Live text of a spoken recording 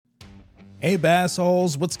Hey,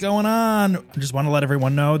 Bassholes, what's going on? I just want to let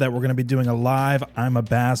everyone know that we're going to be doing a live I'm a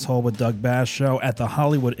Basshole with Doug Bass show at the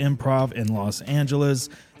Hollywood Improv in Los Angeles.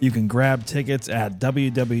 You can grab tickets at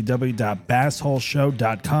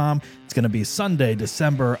www.bassholeshow.com. It's going to be Sunday,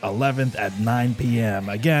 December 11th at 9 p.m.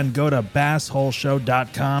 Again, go to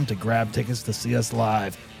bassholeshow.com to grab tickets to see us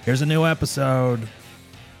live. Here's a new episode.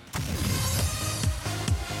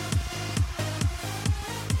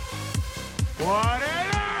 What an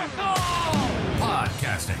asshole!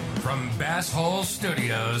 Podcasting from Basshole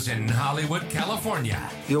Studios in Hollywood, California.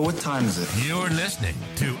 Yo, what time is it? You're listening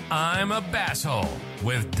to I'm a Basshole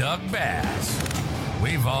with Doug Bass.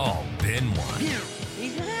 We've all been one.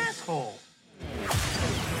 He's an asshole.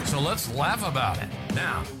 So let's laugh about it.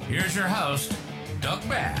 Now, here's your host, Doug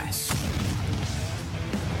Bass.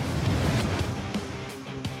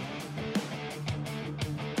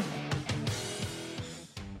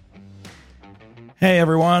 Hey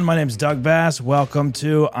everyone, my name's Doug Bass. Welcome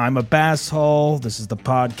to I'm a Basshole. This is the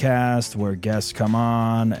podcast where guests come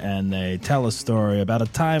on and they tell a story about a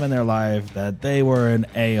time in their life that they were an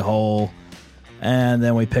a-hole, and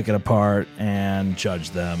then we pick it apart and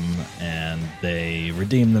judge them, and they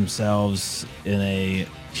redeem themselves in a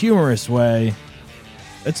humorous way.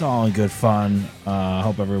 It's all in good fun. I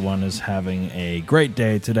hope everyone is having a great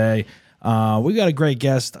day today. We got a great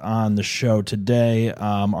guest on the show today.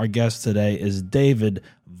 Our guest today is David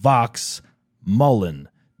VOX Mullen.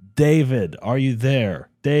 David, are you there?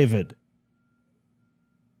 David.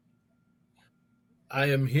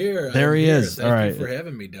 I am here. There he is. Thank All right. you for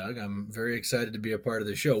having me, Doug. I'm very excited to be a part of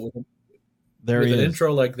the show. There With he an is.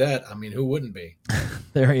 intro like that, I mean, who wouldn't be?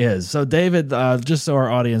 There he is. So David, just so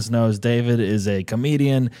our audience knows, David is a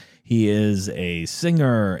comedian. He is a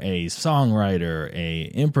singer, a songwriter, a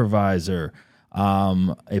improviser,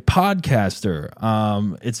 a podcaster.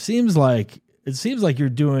 It seems like you're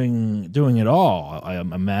doing it all. I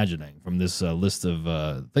am imagining from this list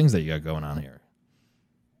of things that you got going on here.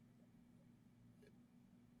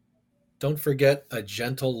 Don't forget a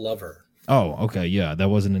gentle lover. Oh, okay, yeah, that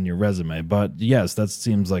wasn't in your resume, but yes, that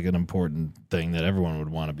seems like an important thing that everyone would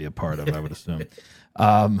want to be a part of, I would assume.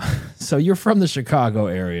 So you're from the Chicago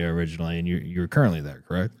area originally, and you're currently there,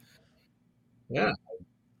 correct? Yeah.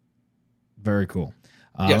 Very cool.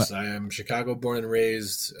 Yes, I am Chicago born and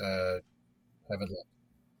raised. Haven't left.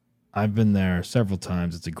 I've been there several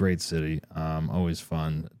times. It's a great city. Always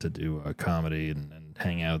fun to do comedy and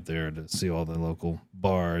hang out there to see all the local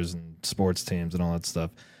bars and sports teams and all that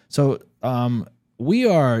stuff. So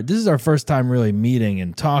this is our first time really meeting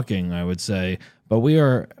and talking, I would say, but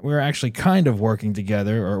we're actually kind of working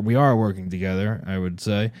together, or we are working together, I would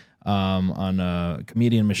say, on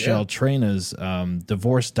comedian Michelle Traina's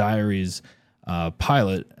Divorce Diaries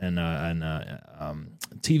pilot and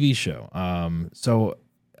TV show. So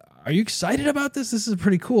are you excited about this? This is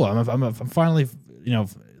pretty cool. I'm finally,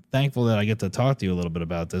 thankful that I get to talk to you a little bit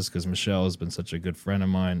about this, because Michelle has been such a good friend of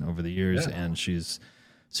mine over the years, and she's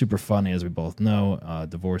super funny, as we both know.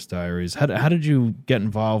 Divorce Diaries. How did you get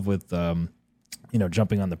involved with,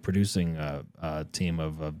 jumping on the producing team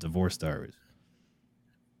of Divorce Diaries?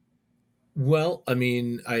 Well, I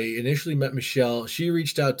mean, I initially met Michelle. She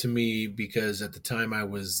reached out to me because at the time I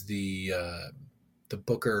was the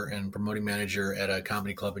booker and promoting manager at a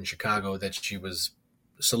comedy club in Chicago that she was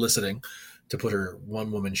soliciting to put her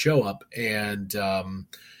one-woman show up. And,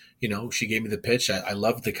 she gave me the pitch. I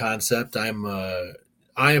loved the concept.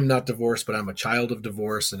 I am not divorced, but I'm a child of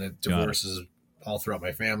divorce, and divorce is all throughout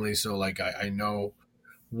my family. So I know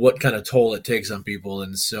what kind of toll it takes on people.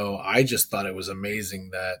 And so I just thought it was amazing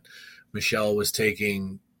that Michelle was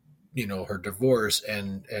taking, her divorce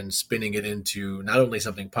and spinning it into not only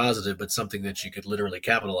something positive, but something that she could literally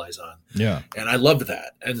capitalize on. Yeah. And I loved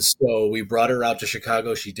that. And so we brought her out to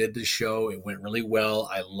Chicago. She did the show. It went really well.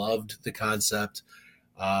 I loved the concept.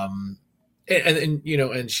 And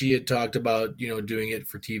she had talked about, doing it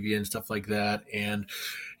for TV and stuff like that. And,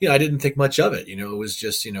 I didn't think much of it. It was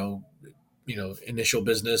just, initial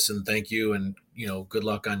business and thank you and, good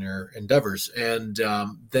luck on your endeavors. And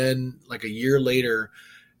then like a year later,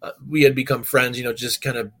 we had become friends, just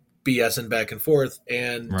kind of BSing back and forth.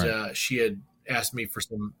 And she had asked me for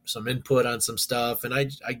some input on some stuff. And I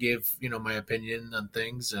gave, my opinion on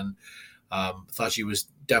things, and thought she was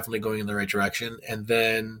definitely going in the right direction. And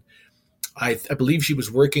then I believe she was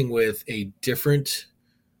working with a different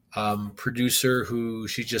producer who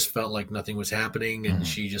she just felt like nothing was happening, and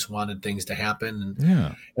she just wanted things to happen.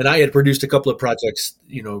 And I had produced a couple of projects,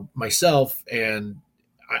 myself, and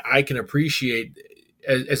I can appreciate,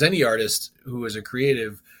 as any artist who is a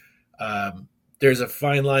creative, there's a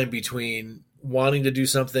fine line between wanting to do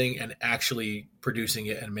something and actually producing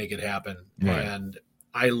it and make it happen. Right. And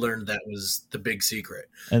I learned that was the big secret,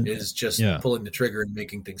 And is just pulling the trigger and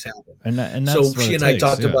making things happen. and that's So what she it and I takes,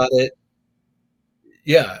 talked about it.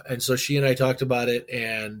 Yeah. And so she and I talked about it,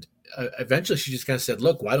 and eventually she just kind of said,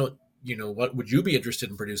 look, why don't, what would you be interested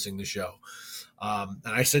in producing the show? And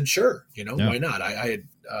I said, sure, why not? I had,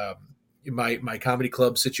 my comedy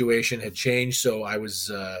club situation had changed. So I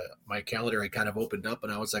was, my calendar had kind of opened up,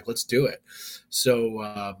 and I was like, let's do it.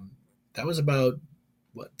 So, that was about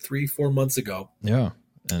 3-4 months ago. Yeah.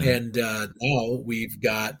 And now we've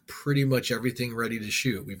got pretty much everything ready to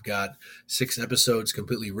shoot. We've got 6 episodes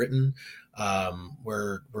completely written.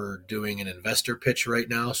 We're doing an investor pitch right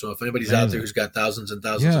now. So if anybody's out there who's got thousands and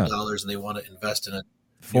thousands of dollars and they want to invest in a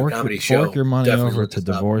new comedy show, fork your money definitely over look to us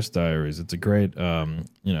up. Divorce Diaries. It's a great,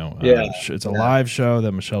 it's a live show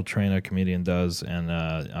that Michelle Traina, a comedian, does, and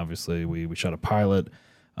obviously we shot a pilot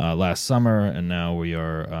last summer, and now we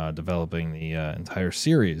are developing the entire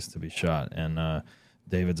series to be shot, and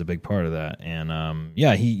David's a big part of that. And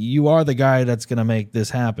you are the guy that's going to make this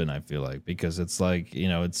happen, I feel like, because it's like,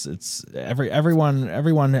 it's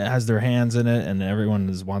everyone has their hands in it, and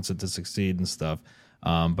everyone wants it to succeed and stuff.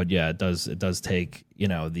 But yeah, it does take,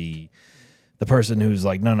 the person who's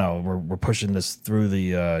like, no, we're pushing this through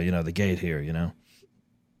the the gate here.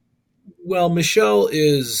 Well, Michelle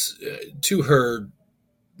is to her,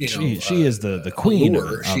 she is the queen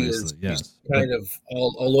of it, she obviously. is Yes. kind of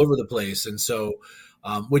all over the place, and so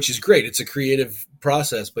which is great. It's a creative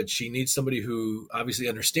process, but she needs somebody who obviously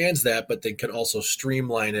understands that, but then can also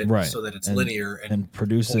streamline it so that it's linear and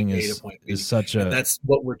producing is such a, and that's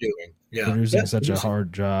what we're doing. Yeah, producing such a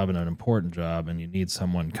hard job and an important job, and you need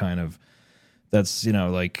someone kind of that's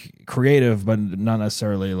like creative, but not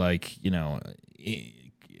necessarily like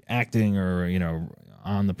acting or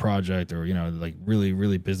on the project, or like really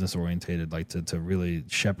really business orientated, like to really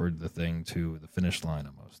shepherd the thing to the finish line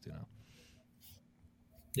almost.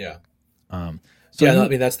 Yeah. So I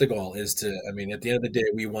mean, that's the goal, is to, I mean, at the end of the day,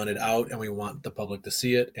 we want it out, and we want the public to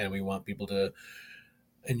see it, and we want people to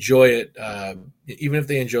enjoy it. Even if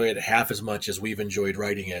they enjoy it half as much as we've enjoyed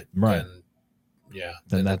writing it. Right.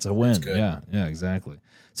 Then that's a win. Yeah, exactly.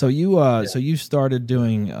 So you started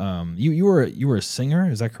doing, you were a singer,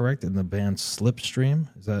 is that correct? In the band Slipstream?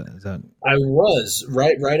 Is that? I was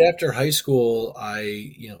right after high school.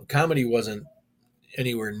 Comedy wasn't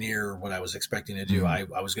anywhere near what I was expecting to do. I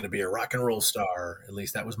was going to be a rock and roll star. At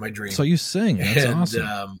least that was my dream. So you sing. That's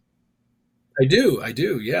awesome. I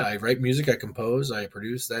do. Yeah. I write music. I compose. I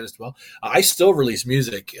produce that as well. I still release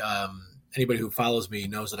music. Anybody who follows me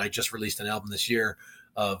knows that I just released an album this year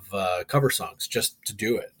of cover songs just to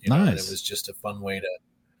do it. Nice. And it was just a fun way to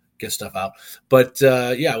get stuff out. But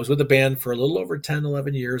I was with the band for a little over 10,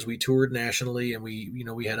 11 years. We toured nationally, and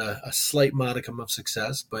we had a slight modicum of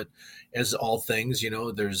success, but as all things,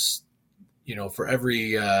 there's, for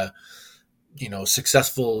every,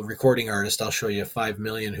 successful recording artist, I'll show you 5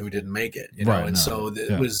 million who didn't make it, Right, and so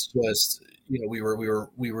it was just, we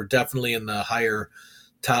were definitely in the higher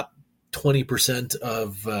top 20%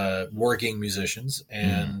 of working musicians,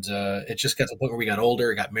 and it just got to the point where we got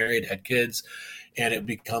older, got married, had kids, and it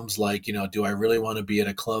becomes like, do I really want to be at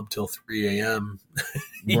a club till 3 a.m.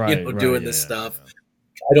 doing this stuff? Yeah.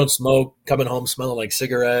 I don't smoke, coming home smelling like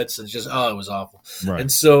cigarettes, and just, it was awful. Right.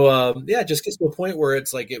 And so, it just gets to a point where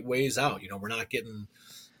it's like, it weighs out, we're not getting,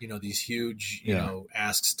 these huge,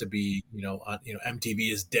 asks to be,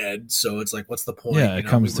 MTV is dead. So it's like, what's the point? Yeah. It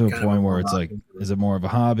comes to a point where it's like, is it more of a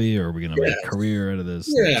hobby, or are we going to make a career out of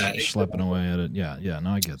this? Yeah. Schlepping away at it. Yeah. Yeah.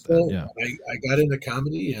 No, I get that. So yeah. I got into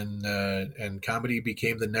comedy, and comedy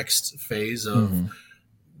became the next phase of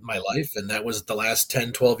my life. And that was the last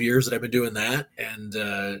 10, 12 years that I've been doing that. And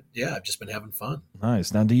I've just been having fun.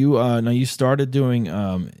 Nice. Now, do you, you started doing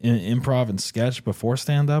improv and sketch before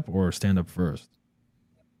stand-up, or stand-up first?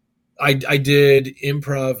 I did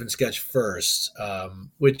improv and sketch first,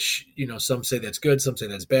 which, some say that's good, some say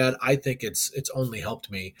that's bad. I think it's only helped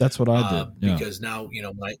me. That's what I did. Because now,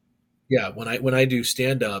 when I do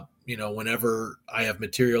stand up, whenever I have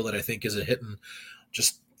material that I think isn't hitting,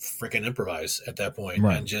 just freaking improvise at that point,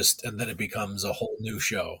 right. and then it becomes a whole new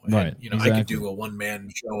show. Right. And, exactly. I could do a one-man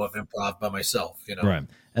show of improv by myself, Right.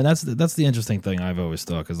 And that's the interesting thing I've always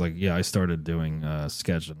thought, because I started doing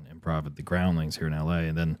sketch and improv at the Groundlings here in LA,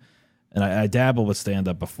 and I dabbled with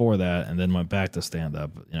stand-up before that, and then went back to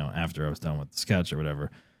stand-up, after I was done with the sketch or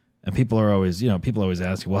whatever. And people always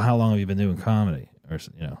ask, well, how long have you been doing comedy, or,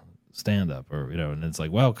 stand-up, or, and it's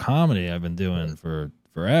like, well, comedy I've been doing for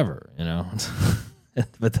forever,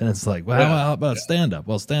 But then it's like, well, how about stand-up?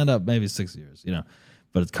 Well, stand-up maybe 6 years,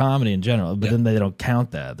 but it's comedy in general. But Yeah. then they don't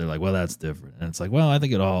count that. They're like, well, that's different. And it's like, well, I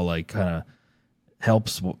think it all like kind of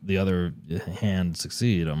helps the other hand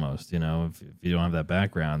succeed almost. You know, if you don't have that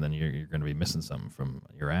background, then you're going to be missing something from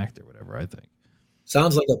your act or whatever. I think.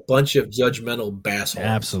 Sounds like a bunch of judgmental bassholes.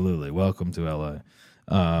 Absolutely. Welcome to LA.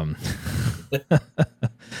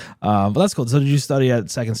 But that's cool. So did you study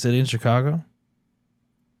at Second City in Chicago?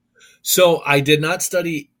 So I did not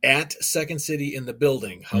study at Second City in the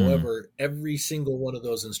building. However, every single one of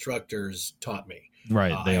those instructors taught me.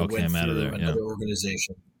 Right. They I all went came out of through there. Yeah. another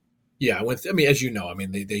organization. Yeah, I went. I mean, as you know, I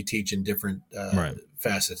mean, they teach in different Right.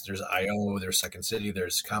 facets. There's IO, there's Second City,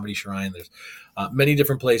 there's Comedy Shrine, there's many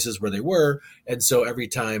different places where they were. And so every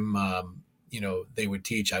time, they would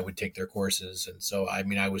teach, I would take their courses. And so, I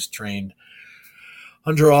mean, I was trained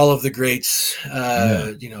under all of the greats,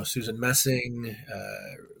 Susan Messing,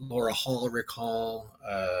 Laura Hall, Rick Hall,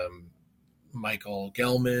 Michael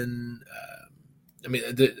Gelman.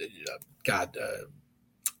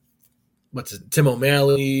 Tim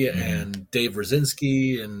O'Malley and Dave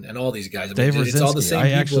Rosinski and all these guys. I mean, Dave Rosinski. it's all the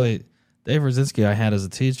same people. Dave Rosinski I had as a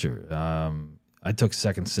teacher. I took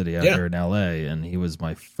Second City out here in LA, and he was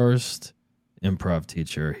my first improv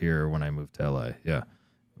teacher here when I moved to LA. Yeah.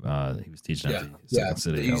 He was teaching at the Second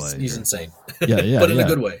City, LA. He's insane. Yeah, but in a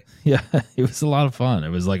good way. Yeah, it was a lot of fun. It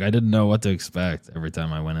was like I didn't know what to expect every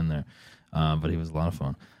time I went in there, but he was a lot of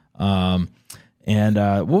fun. What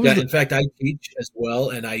was in fact, I teach as well,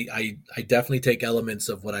 and I definitely take elements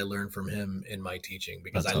of what I learned from him in my teaching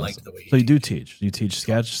because I like the way he So you do teach? You teach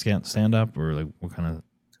sketch, stand up, or like what kind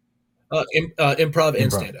of improv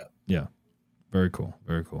and stand up? Yeah, very cool,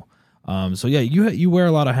 very cool. So yeah, you wear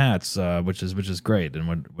a lot of hats, which is great, and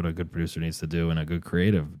what a good producer needs to do, and a good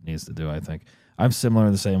creative needs to do. I think I'm similar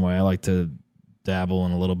in the same way. I like to dabble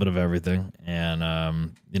in a little bit of everything,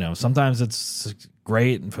 and sometimes it's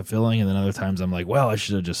great and fulfilling, and then other times I'm like, well, I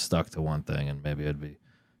should have just stuck to one thing, and maybe I'd be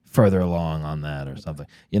further along on that or something.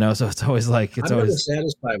 So it's always like I'm never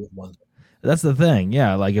satisfied with one thing. That's the thing,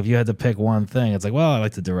 yeah. Like if you had to pick one thing, it's like, well, I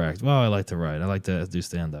like to direct, well, I like to write, I like to do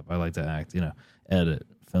stand up, I like to act, edit,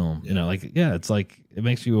 film, it's like it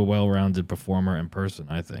makes you a well-rounded performer in person,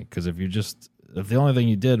 I think, because if the only thing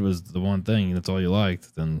you did was the one thing and that's all you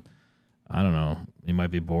liked, then I don't know, you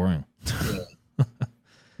might be boring. Yeah.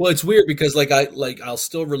 Well, it's weird because I'll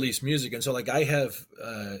still release music, and so like I have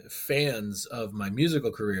fans of my musical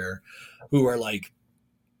career who are like,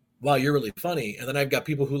 wow, you're really funny, and then I've got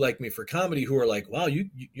people who like me for comedy who are like, wow,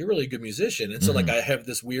 you're really a good musician, and so like I have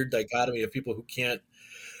this weird dichotomy of people who can't.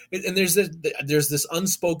 And there's this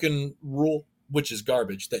unspoken rule, which is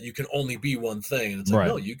garbage, that you can only be one thing. And it's like,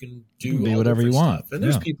 no, you can do whatever you want. Stuff. And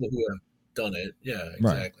there's people who have done it. Yeah, exactly.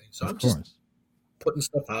 Right. So I'm just putting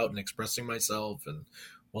stuff out and expressing myself, and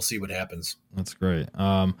we'll see what happens. That's great.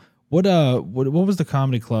 What was the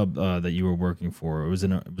comedy club that you were working for? Was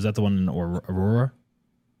that the one in Aurora?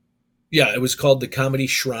 Yeah, it was called the Comedy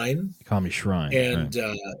Shrine. Comedy Shrine. And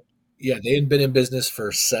they had been in business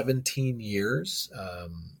for 17 years.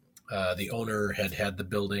 The owner had the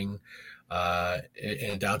building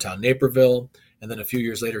in downtown Naperville, and then a few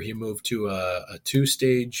years later he moved to a two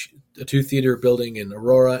theater building in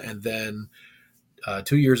Aurora, and then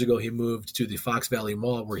 2 years ago he moved to the Fox Valley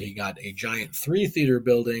Mall, where he got a giant 3 theater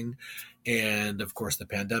building, and of course the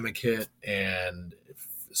pandemic hit, and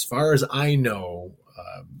as far as I know,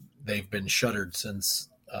 they've been shuttered since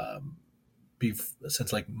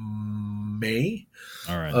like May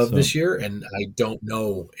of this year, and I don't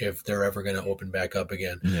know if they're ever going to open back up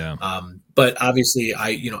again. Yeah. But obviously,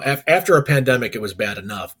 after a pandemic, it was bad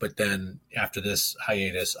enough. But then after this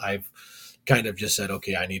hiatus, I've kind of just said,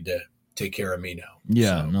 okay, I need to take care of me now.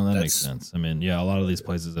 Yeah, so that makes sense. I mean, a lot of these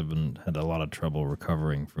places have had a lot of trouble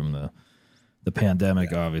recovering from the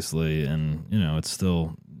pandemic, obviously, and it's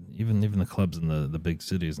still even the clubs in the big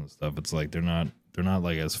cities and stuff. It's like they're not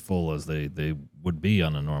like as full as they would be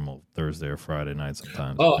on a normal Thursday or Friday night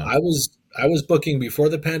sometimes. Oh, I was booking before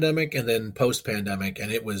the pandemic and then post pandemic,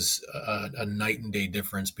 and it was a night and day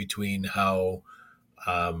difference between how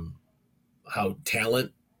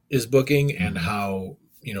talent is booking and how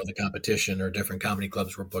the competition or different comedy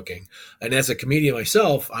clubs were booking. And as a comedian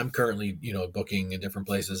myself, I'm currently booking in different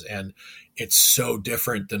places, and it's so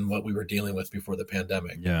different than what we were dealing with before the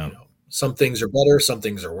pandemic. Yeah, some things are better, some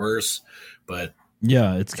things are worse, but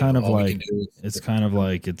yeah, it's kind of like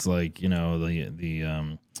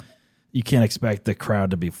you can't expect the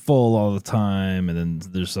crowd to be full all the time, and then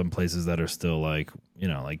there's some places that are still like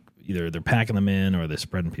either they're packing them in or they're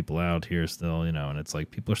spreading people out here still, and it's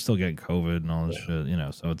like people are still getting COVID and all this shit,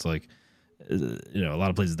 so it's like a lot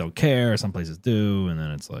of places don't care. Some places do. And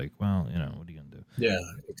then it's like, well, what are you going to do? Yeah,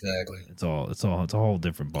 exactly. It's a whole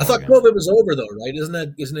different ball. I thought COVID was over though, right?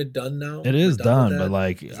 Isn't it done now? It is done, but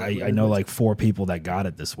like I know is? like 4 people that got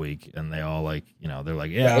it this week, and they all like they're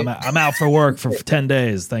like, yeah, right? I'm out for work for 10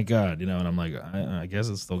 days, thank God, and I'm like, I guess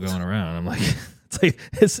it's still going around. I'm like, it's like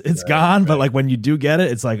it's gone, but like when you do get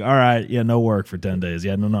it, it's like, all right, yeah, no work for 10 days.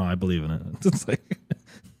 Yeah, no, I believe in it. It's like.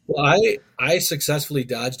 Well, I successfully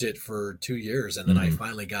dodged it for 2 years, and then I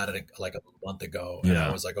finally got it like a month ago, and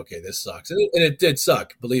I was like, okay, this sucks, and it did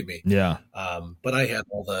suck, believe me. Yeah. But I had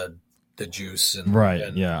all the juice and right.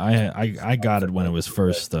 And, yeah, I got it when it was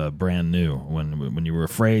first brand new, when you were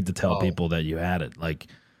afraid to tell people that you had it, like.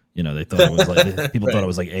 They thought it was like people thought it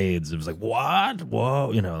was like AIDS. It was like, what? Whoa,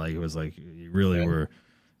 like it was like you really were.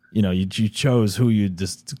 You chose who you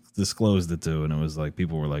disclosed it to, and it was like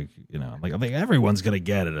people were like, like I think everyone's gonna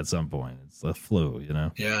get it at some point. It's the flu,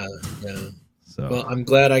 Yeah. So well, I'm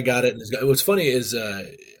glad I got it. What's funny is,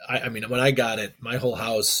 I mean, when I got it, my whole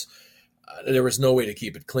house, there was no way to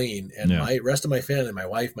keep it clean, and my rest of my family, my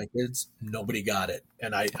wife, my kids, nobody got it,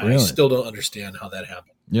 and I still don't understand how that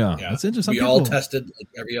happened. Yeah, that's interesting. We all tested like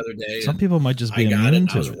every other day. Some people might just be immune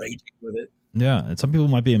to it. I was raging with it. Yeah, and some people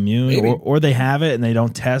might be immune, or they have it and they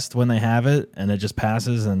don't test when they have it, and it just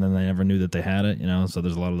passes, and then they never knew that they had it. So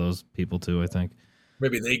there's a lot of those people too, I think.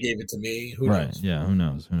 Maybe they gave it to me. Who knows? Yeah, who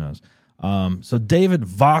knows? So David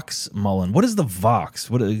VOX Mullen. What is the VOX?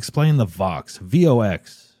 Explain the VOX.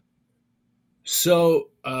 VOX. So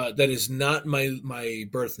that is not my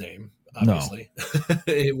birth name. Obviously, no.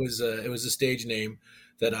 It was a stage name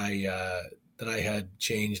that I had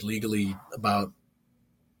changed legally about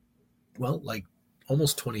like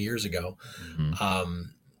almost 20 years ago. Mm-hmm.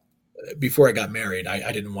 Before I got married,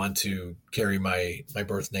 I didn't want to carry my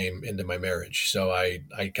birth name into my marriage, so I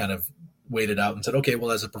kind of waited out and said, okay,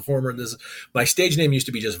 well, as a performer, my stage name used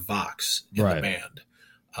to be just Vox in the band.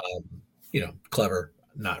 Clever.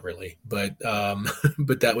 Not really, but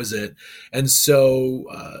that was it. And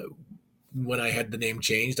so when I had the name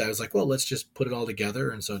changed, I was like, well, let's just put it all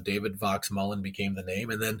together. And so David VOX Mullen became the name.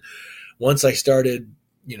 And then once I started,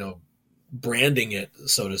 branding it,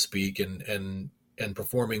 so to speak, and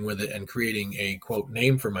performing with it and creating a quote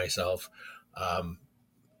name for myself,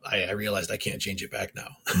 I realized I can't change it back now.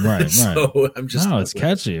 Right. So I'm just it's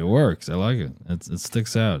catchy. It works. I like it. It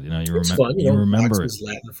sticks out. You it's fun. You remember it.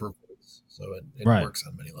 Latin for voice, so it works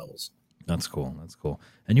on many levels. That's cool.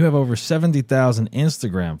 And you have over 70,000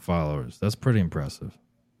 Instagram followers. That's pretty impressive.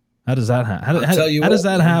 How does that happen? How does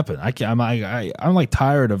that happen? I'm like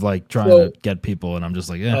tired of like trying to get people, and I'm just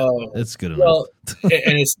like, it's good enough. Well,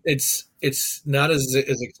 and it's not as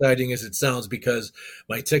exciting as it sounds, because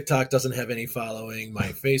my TikTok doesn't have any following.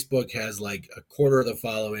 My Facebook has like a quarter of the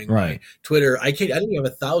following. Right. My Twitter, I think I have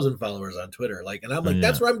 1,000 followers on Twitter. Like, and I'm like,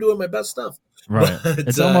 that's where I'm doing my best stuff. Right. But,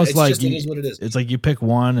 it's almost like it is what it is. It's like you pick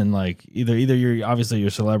one, and like either you're obviously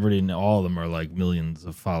a celebrity and all of them are like millions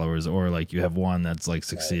of followers, or like you have one that's like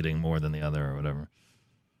succeeding more than the other or whatever.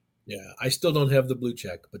 Yeah, I still don't have the blue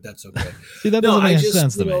check, but that's okay. See, that doesn't make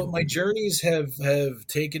sense to me. My journeys have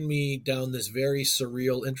taken me down this very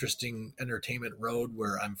surreal, interesting entertainment road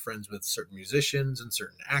where I'm friends with certain musicians and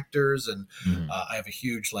certain actors, and I have a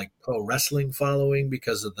huge like pro wrestling following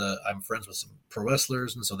because of I'm friends with some pro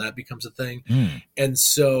wrestlers, and so that becomes a thing. And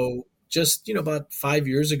so just about 5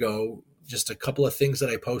 years ago, just a couple of things that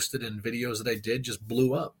I posted and videos that I did just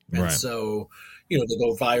blew up, and so. They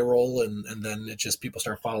go viral, and then it just people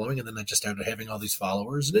start following, and then I just started having all these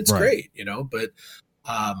followers, and it's great, but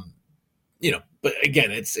but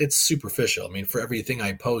again, it's superficial. I mean, for everything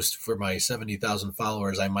I post for my 70,000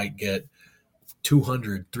 followers, I might get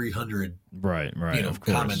 200, 300, of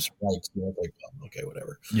course. Comments, likes, like, okay,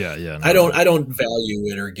 whatever. Yeah. No, I don't value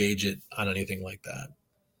it or gauge it on anything like that.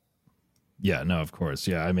 Yeah, no, of course.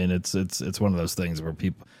 Yeah, I mean, it's one of those things where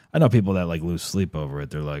I know people that like lose sleep over it.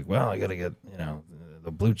 They're like, well, I got to get,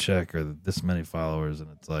 the blue check or this many followers. And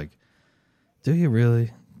it's like, do you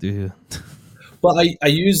really? Do you? Well, I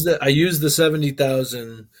use the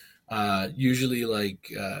 70,000 usually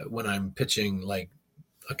like when I'm pitching like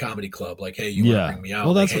a comedy club, like, hey, you want to bring me out?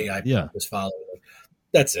 Well, like, hey, I this following.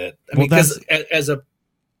 That's it. I mean, because as a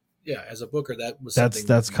booker, that was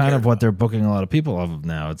that's kind of what they're booking a lot of people off of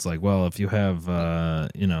now. It's like, well, if you have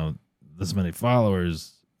this many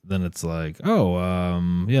followers, then it's like,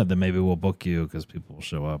 then maybe we'll book you because people will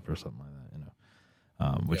show up or something like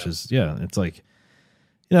that. Which is it's like,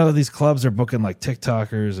 these clubs are booking like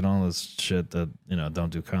TikTokers and all this shit that don't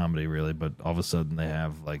do comedy really, but all of a sudden they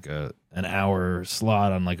have like an hour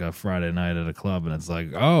slot on like a Friday night at a club, and it's like,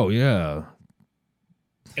 oh yeah.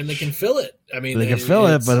 And they can fill it. I mean, they can fill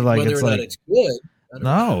it, but like whether it's or not like it's good. I don't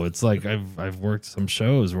know. it's like I've worked some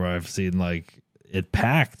shows where I've seen like it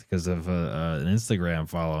packed because of an Instagram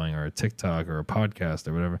following or a TikTok or a podcast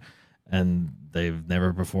or whatever, and they've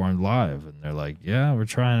never performed live, and they're like, "Yeah, we're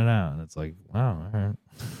trying it out," and it's like, "Wow, all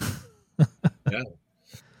right." Yeah.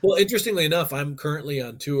 Well, interestingly enough, I'm currently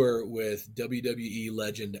on tour with WWE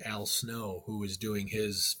legend Al Snow, who is doing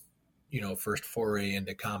his, first foray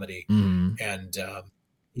into comedy, Mhm. and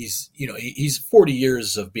he's 40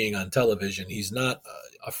 years of being on television. He's not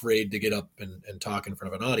afraid to get up and talk in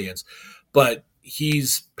front of an audience, but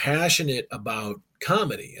he's passionate about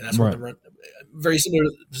comedy, and that's Right. what very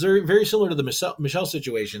similar to the Michelle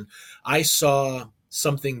situation. I saw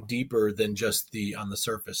something deeper than just the on the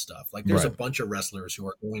surface stuff. Like there's a Right. bunch of wrestlers who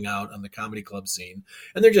are going out on the comedy club scene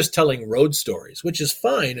and they're just telling road stories, which is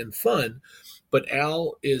fine and fun. But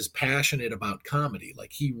Al is passionate about comedy.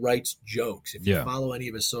 Like he writes jokes. If you Yeah. follow any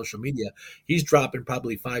of his social media, he's dropping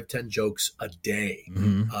probably 5-10 jokes a day.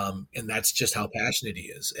 Mhm. And that's just how passionate he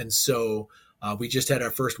is. And so we just had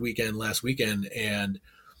our first weekend last weekend, and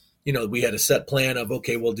we had a set plan of,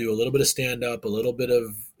 okay, we'll do a little bit of stand up, a little bit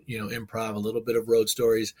of, improv, a little bit of road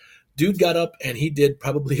stories. Dude got up and he did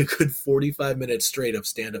probably a good 45 minutes straight of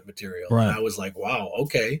stand up material. Right. And I was like, wow,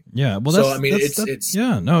 okay. Yeah. Well, So, that's, I mean, it's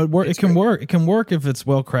yeah. No, it can great. work. It can work if it's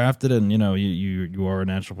well crafted, and you are a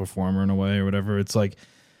natural performer in a way or whatever. It's like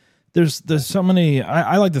there's so many.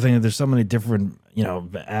 I like to think that there's so many different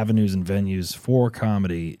avenues and venues for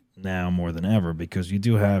comedy now more than ever, because you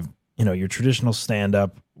do have your traditional stand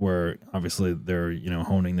up where obviously they're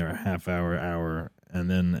honing their half hour. And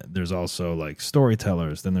then there's also like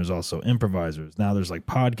storytellers. Then there's also improvisers. Now there's like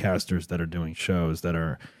podcasters that are doing shows that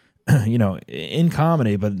are, in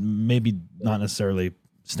comedy, but maybe not necessarily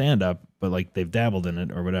stand up, but like they've dabbled in it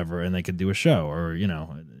or whatever, and they could do a show or,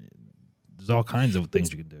 there's all kinds of things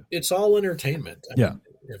you can do. It's all entertainment. I Yeah. mean,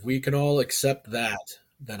 if we can all accept that,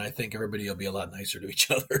 then I think everybody will be a lot nicer to each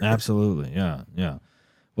other. Absolutely. Yeah. Yeah.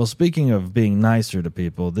 Well, speaking of being nicer to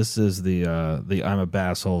people, this is the I'm a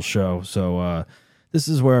Basshole show. So, this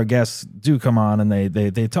is where guests do come on and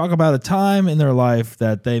they talk about a time in their life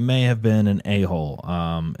that they may have been an a-hole.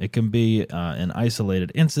 It can be an isolated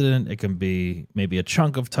incident. It can be maybe a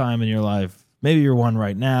chunk of time in your life. Maybe you're one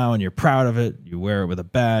right now and you're proud of it. You wear it with a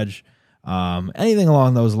badge. Anything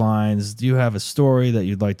along those lines. Do you have a story that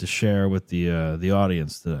you'd like to share with the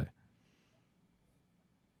audience today?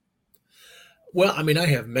 Well, I mean, I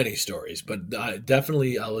have many stories, but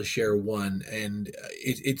definitely I will share one, and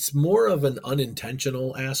it's more of an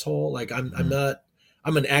unintentional asshole. Like I'm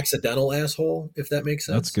an accidental asshole, if that makes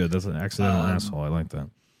sense. That's good. That's an accidental asshole. I like that.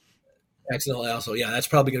 Accidental asshole. Yeah, that's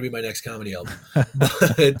probably going to be my next comedy album.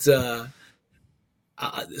 But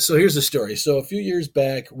so here's the story. So a few years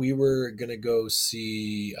back, we were going to go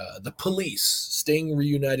see the Police. Sting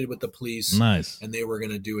reunited with the Police. Nice. And they were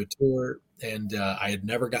going to do a tour. And I had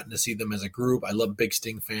never gotten to see them as a group. I love big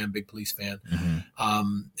Sting fan, big Police fan.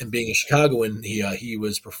 Mm-hmm. And being a Chicagoan,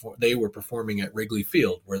 they were performing at Wrigley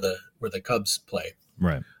Field where the Cubs play.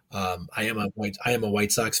 Right. I am a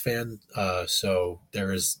White Sox fan. So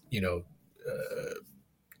there is,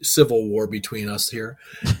 civil war between us here,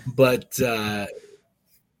 but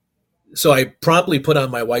so I promptly put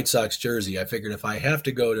on my White Sox jersey. I figured if I have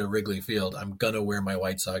to go to Wrigley Field, I'm gonna wear my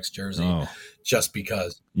White Sox jersey just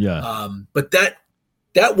because. Yeah. But that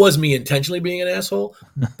was me intentionally being an asshole,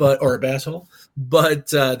 or a basshole. But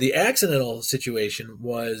the accidental situation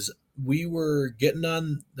was we were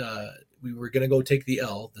gonna go take the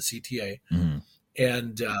CTA, Mm-hmm.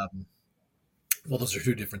 and well, those are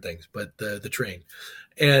two different things, but the train.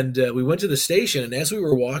 And we went to the station, and as we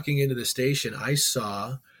were walking into the station, I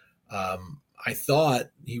saw. I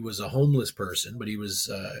thought he was a homeless person, but he was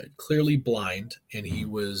clearly blind, and he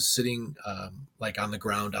was sitting like on the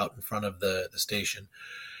ground out in front of the station.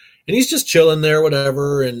 And he's just chilling there,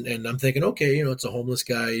 whatever. And I'm thinking, okay, it's a homeless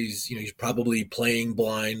guy. He's probably playing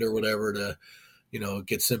blind or whatever to,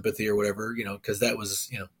 get sympathy or whatever, because that was,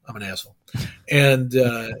 I'm an asshole. And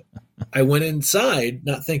I went inside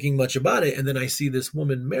not thinking much about it. And then I see this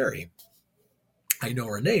woman, Mary. I know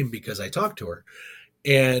her name because I talked to her.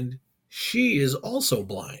 And she is also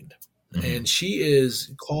blind. Mm-hmm. And she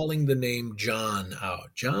is calling the name John out.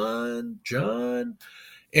 John.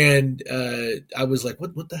 And I was like,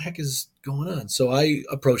 what the heck is going on? So I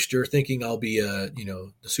approached her thinking I'll be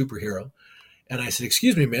the superhero. And I said,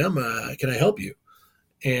 excuse me, ma'am, can I help you?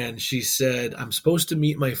 And she said, I'm supposed to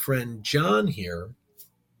meet my friend John here.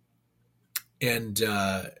 And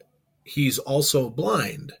he's also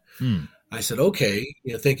blind. I said, okay,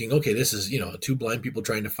 thinking, okay, this is, two blind people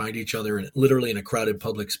trying to find each other literally in a crowded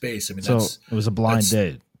public space. I mean, So it was a blind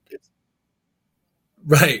date.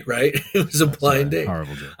 Right. It was a blind date.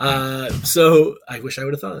 Horrible joke. So I wish I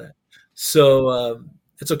would have thought of that. So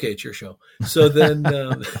it's okay. It's your show. So then,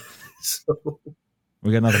 so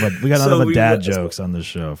we got nothing but dad jokes on this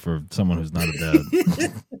show for someone who's not a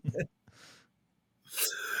dad.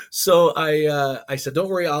 So I said, don't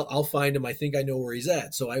worry, I'll find him. I think I know where he's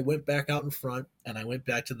at. So I went back out in front, and I went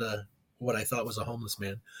back to what I thought was a homeless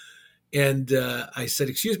man. And I said,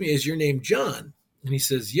 excuse me, is your name John? And he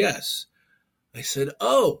says, yes. I said,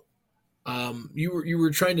 oh, you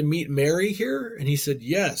were trying to meet Mary here? And he said,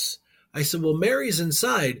 yes. I said, well, Mary's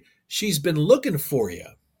inside. She's been looking for you.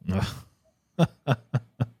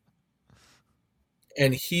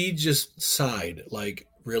 And he just sighed like,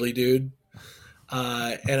 really, dude?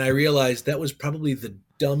 And I realized that was probably the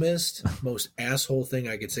dumbest, most asshole thing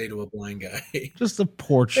I could say to a blind guy. Just a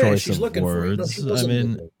poor choice of words. No,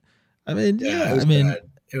 yeah. It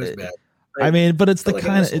was bad. But it's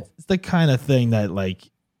the kind of thing that, like,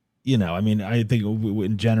 I think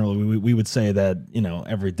in general we would say that,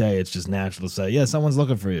 every day it's just natural to say, yeah, someone's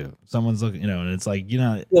looking for you. Someone's looking, and it's like,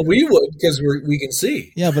 Well, we would, because we can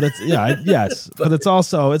see. Yeah, but it's yes, but it's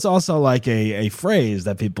also like a phrase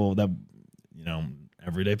that people that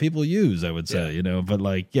everyday people use, I would say, but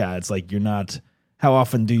like, yeah, it's like, you're not, how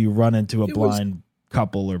often do you run into a blind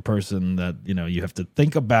couple or person that, you have to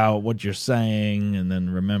think about what you're saying and then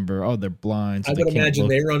remember, oh, they're blind. So I would imagine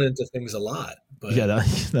they run into things a lot. But yeah,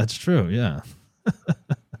 that's true. Yeah.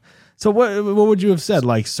 So what would you have said?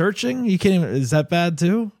 Like searching? You can't even, is that bad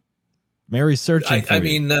too? Mary's searching.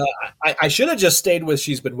 I should have just stayed with,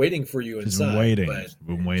 she's been waiting for you inside. She's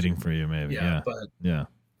been waiting for you, maybe. Yeah.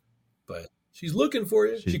 But she's looking for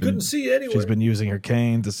you. She couldn't see you anyway. She's been using her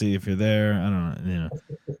cane to see if you're there. I don't know.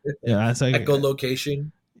 Yeah, it's like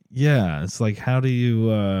echolocation. Yeah, it's like, how do you?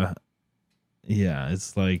 Yeah,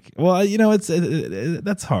 it's like, well,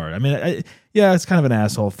 that's hard. I mean, it's kind of an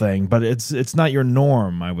asshole thing, but it's not your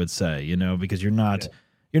norm, I would say, because you're not. Yeah.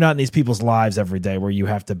 You're not in these people's lives every day where you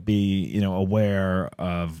have to be, aware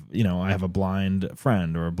of, I have a blind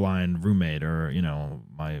friend or a blind roommate or,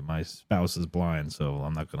 my spouse is blind, so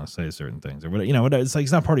I'm not going to say certain things or whatever. It's like,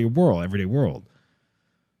 it's not part of your world, everyday world.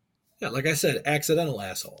 Yeah, like I said, accidental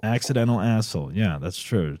asshole. Accidental asshole. Yeah, that's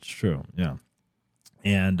true. It's true. Yeah.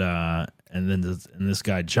 And then this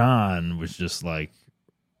guy John was just like,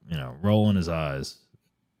 rolling his eyes.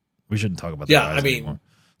 We shouldn't talk about that. Yeah, anymore.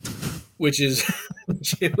 Which is,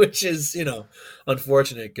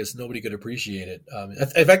 unfortunate because nobody could appreciate it.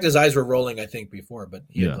 In fact, his eyes were rolling, I think, before, but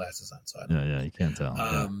he had glasses on, so I don't know. You can't tell.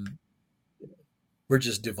 We're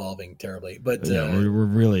just devolving terribly, but we're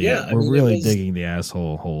really digging the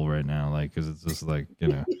asshole hole right now, like, because it's just like,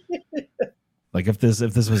 like if this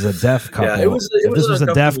was a deaf couple, if this was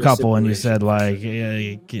a deaf couple, and you said like,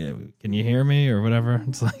 yeah, can you hear me or whatever?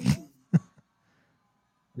 It's like,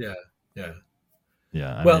 yeah.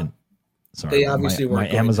 Sorry, they obviously my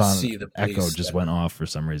weren't Amazon going to see the police. Echo just went off for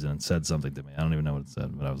some reason and said something to me. I don't even know what it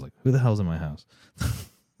said, but I was like, "Who the hell's in my house?"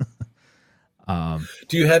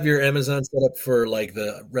 Do you have your Amazon set up for like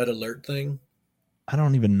the red alert thing? I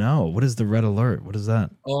don't even know. What is the red alert? What is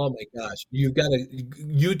that? Oh my gosh, you've got to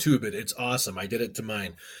YouTube it. It's awesome. I did it to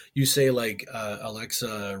mine. You say like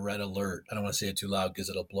Alexa, red alert. I don't want to say it too loud because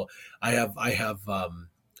it'll blow. I have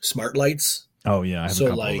smart lights. Oh yeah, I have a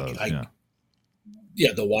couple of those.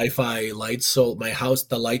 Yeah, the Wi-Fi lights. So my house,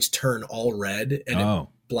 the lights turn all red, and it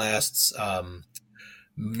blasts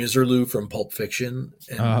Miserlou from Pulp Fiction,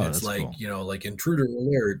 and it's like cool. Like intruder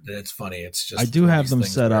alert. It's funny. It's just I do have them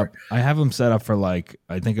set up. I have them set up for like,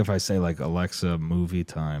 I think if I say like Alexa movie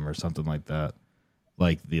time or something like that,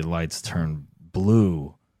 like the lights turn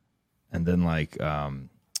blue, and then like some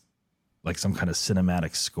kind of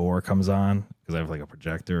cinematic score comes on because I have like a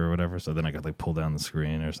projector or whatever. So then I could like pull down the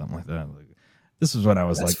screen or something like that. Like, this is when I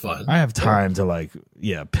was fun. I have time to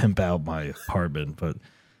pimp out my apartment, but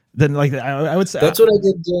then like I would say that's what I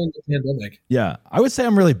did during the pandemic. Yeah, I would say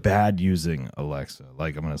I'm really bad using Alexa.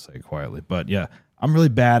 Like I'm gonna say quietly, but yeah, I'm really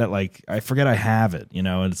bad at like I forget I have it, and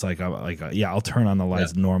it's like I'll turn on the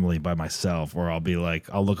lights normally by myself, or I'll be like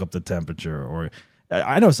I'll look up the temperature, or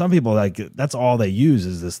I know some people like that's all they use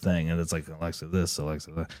is this thing, and it's like Alexa this, Alexa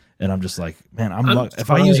that, and I'm just like, man, if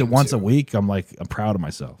I use it once a week, I'm proud of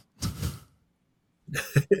myself.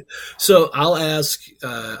 So I'll ask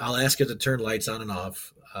it to turn lights on and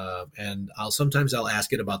off, and sometimes I'll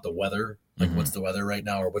ask it about the weather, like what's the weather right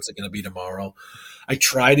now or what's it going to be tomorrow. I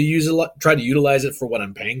try to utilize it for what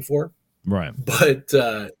I'm paying for, right? But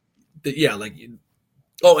like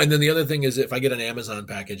Oh, and then the other thing is if I get an Amazon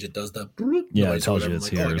package, it does the Yeah, it noise tells you whatever.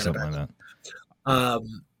 it's I'm like, here I or got it something back. like that.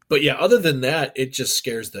 But yeah, other than that, it just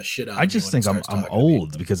scares the shit out of me. I just when think it I'm starts talking to me.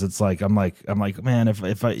 old because it's like I'm like man,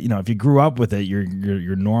 if I if you grew up with it,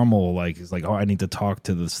 you're normal. Like it's like, oh, I need to talk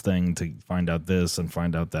to this thing to find out this and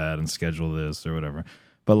find out that and schedule this or whatever.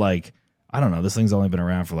 But like I don't know, this thing's only been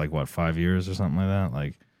around for like what 5 years or something like that.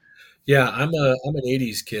 Like Yeah, I'm an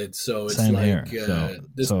 '80s kid, so it's same like here.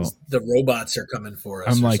 this So is the robots are coming for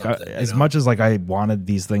us. I'm or like something, as much as like I wanted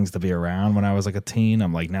these things to be around when I was like a teen,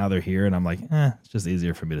 I'm like now they're here and I'm like, it's just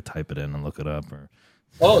easier for me to type it in and look it up or.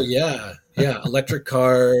 Oh yeah, electric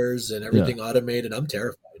cars and everything automated. I'm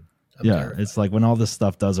terrified. It's like when all this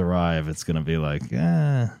stuff does arrive, it's gonna be like,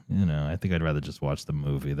 I think I'd rather just watch the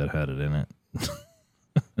movie that had it in it.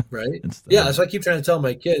 Right? Instead. Yeah, that's what I keep trying to tell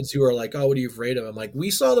my kids who are like, "Oh, what are you afraid of?" I'm like,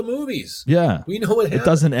 "We saw the movies. Yeah, we know what happened. It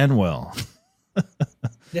doesn't end well."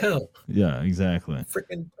 No. Yeah, exactly.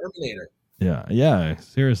 Freaking Terminator. Yeah,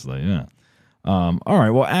 seriously, yeah. All right,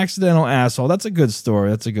 well, accidental asshole. That's a good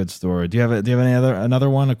story. Do you have another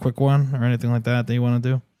one, a quick one, or anything like that you want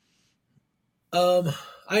to do?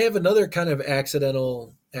 I have another kind of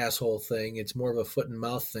accidental asshole thing. It's more of a foot and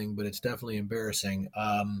mouth thing, but it's definitely embarrassing.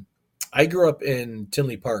 I grew up in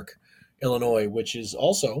Tinley Park, Illinois, which is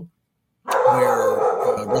also where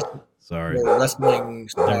wrestling.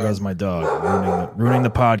 There goes my dog ruining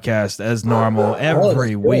the podcast as normal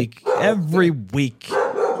every week. Every week,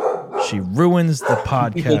 she ruins the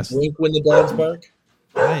podcast. People drink when the dogs bark.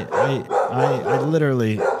 I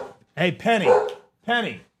literally. Hey, Penny,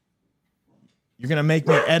 you're gonna make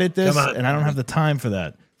me edit this, and I don't have the time for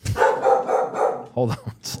that. Hold on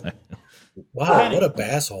one second. Wow, Penny. What a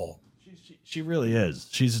basshole! She really is.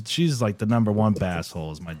 She's like the number one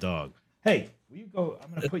basshole is my dog. Hey, will you go?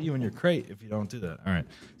 I'm gonna put you in your crate if you don't do that. All right.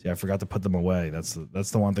 See, I forgot to put them away. That's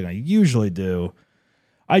the one thing I usually do.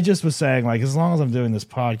 I just was saying, like, as long as I'm doing this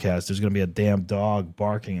podcast, there's gonna be a damn dog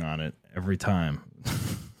barking on it every time.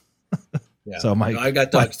 Yeah. So I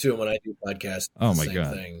got dogs too when I do podcasts. Oh my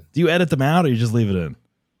god! Thing. Do you edit them out or you just leave it in?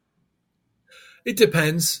 It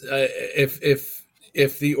depends.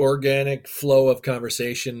 If the organic flow of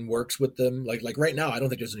conversation works with them, like right now, I don't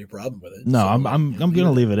think there's any problem with it. No, so I'm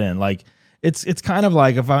gonna leave it in. Like it's kind of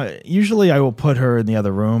like if I usually I will put her in the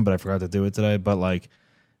other room, but I forgot to do it today. But like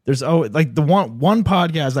there's like the one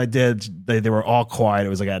podcast I did, they were all quiet. It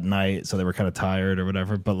was like at night, so they were kind of tired or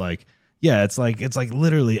whatever. But like yeah, it's like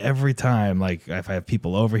literally every time, like if I have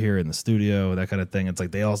people over here in the studio, that kind of thing, it's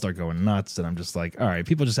like they all start going nuts, and I'm just like, all right,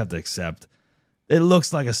 people just have to accept. It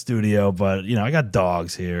looks like a studio, but I got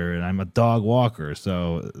dogs here, and I'm a dog walker.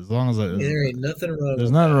 So as long as there ain't nothing wrong.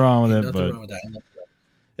 There's nothing wrong with it, but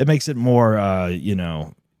it makes it more,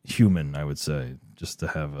 human. I would say, just to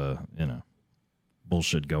have a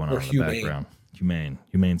bullshit going on in the background.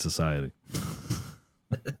 Humane society.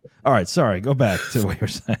 All right, sorry. Go back to what you're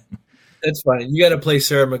saying. That's fine. You got to play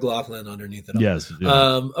Sarah McLachlan underneath it all. Yes.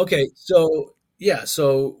 Yeah. Okay. So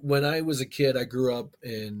when I was a kid, I grew up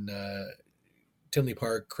in Tinley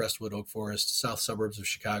Park, Crestwood, Oak Forest, south suburbs of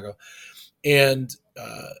Chicago, and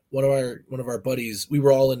one of our buddies, we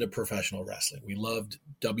were all into professional wrestling. We loved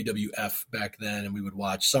WWF back then, and we would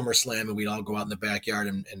watch SummerSlam, and we'd all go out in the backyard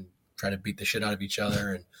and try to beat the shit out of each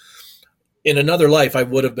other. And in another life, I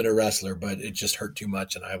would have been a wrestler, but it just hurt too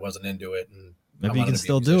much, and I wasn't into it. And maybe you can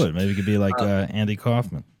still do it. Maybe you could be like Andy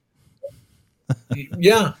Kaufman.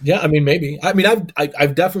 Yeah. I mean, maybe. I mean,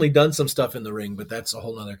 I've definitely done some stuff in the ring, but that's a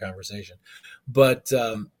whole nother conversation. But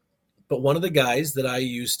one of the guys that I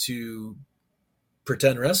used to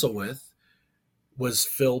pretend wrestle with was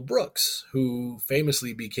Phil Brooks, who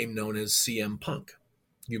famously became known as CM Punk.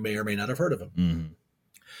 You may or may not have heard of him. Mm-hmm.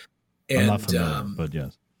 And, I'm not familiar, but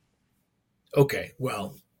yes. Okay,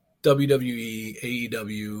 well, WWE,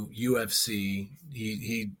 AEW, UFC,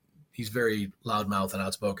 he's very loudmouth and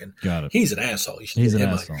outspoken. Got it. He's an asshole. You should He's get an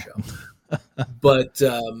him asshole. on your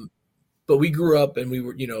show. But we grew up and we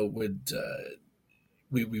were,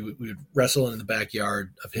 we would wrestle in the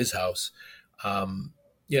backyard of his house. And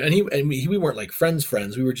we weren't like friends.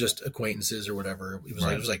 We were just acquaintances or whatever. It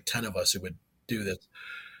was like 10 of us who would do this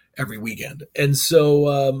every weekend. And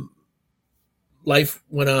so life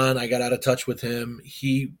went on. I got out of touch with him.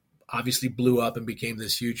 He obviously blew up and became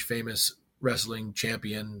this huge, famous wrestling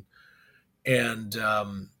champion. And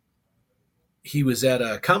he was at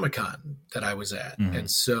a Comic-Con that I was at. Mm-hmm. And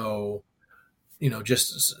so,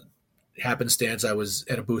 just happenstance, I was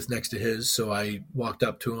at a booth next to his. So I walked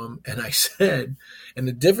up to him and I said, and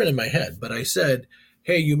it's different in my head, but I said,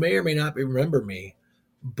 hey, you may or may not remember me,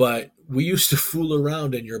 but we used to fool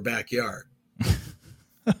around in your backyard.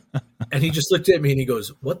 And he just looked at me and he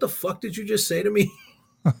goes, what the fuck did you just say to me?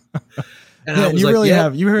 And Yeah, I and was you like, really yeah,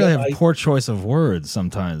 have poor choice of words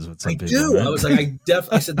sometimes with some I people. do. Right? I was like,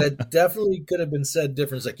 I said that definitely could have been said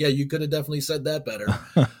different. It's like, yeah, you could have definitely said that better.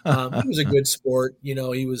 He was a good sport, you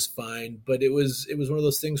know, he was fine, but it was one of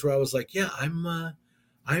those things where I was like, yeah, I'm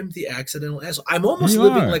the accidental asshole. I'm almost You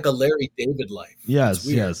living are. like a Larry David life. It's Yes,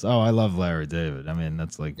 weird. yes. Oh, I love Larry David. I mean,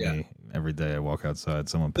 that's like Yeah. me. Every day I walk outside,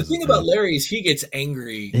 someone The pisses thing me about off. Larry is he gets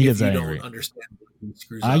angry He if gets you angry. don't understand what he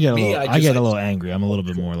screws I up. get a Me, little. I I get a just little angry. I'm a little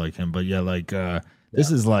bit more like him, but yeah, like Yeah.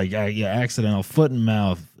 this is like yeah, accidental foot and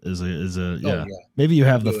mouth is a Oh yeah. yeah. Maybe you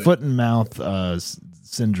have the Do it. foot and mouth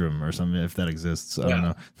syndrome or something if that exists. I don't Yeah.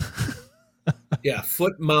 know. Yeah.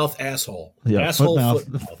 Foot, mouth, asshole. Yeah, Asshole, foot,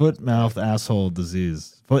 mouth. foot mouth asshole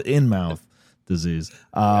disease, foot in mouth disease.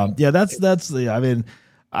 Yeah. Yeah, that's the.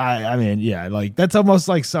 I mean, yeah, like that's almost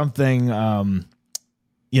like something.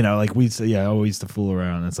 You know, like we say, yeah, I always used to fool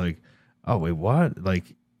around. It's like, oh wait, what?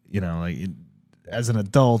 Like, you know, like as an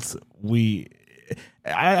adult,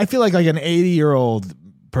 I feel like an 80-year-old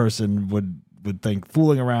person would think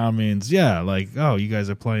fooling around means, yeah, like, oh, you guys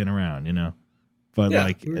are playing around, you know. But Yeah.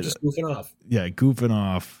 like, We were just goofing off. yeah, goofing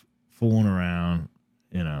off, fooling around,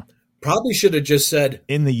 you know. Probably should have just said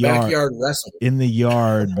In the yard, backyard wrestle. in the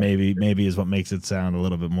yard, maybe is what makes it sound a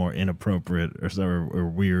little bit more inappropriate or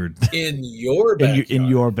weird. In your backyard. In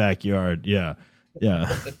your backyard, yeah,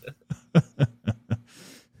 yeah,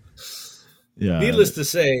 yeah. Needless to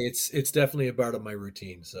say, it's definitely a part of my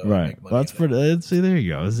routine. So I Right. make money Well, that's on it. pretty. See, there you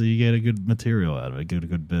go. So you get a good material out of it. Get a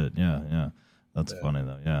good bit. Yeah, yeah. That's Yeah. funny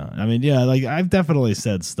though. Yeah. I mean, yeah. Like I've definitely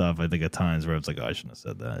said stuff. I think at times where it's like, oh, I shouldn't have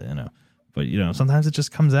said that. You know. But you know, sometimes it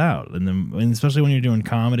just comes out, and then, and especially when you're doing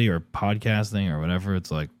comedy or podcasting or whatever, it's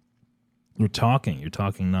like you're talking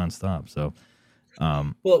nonstop. So,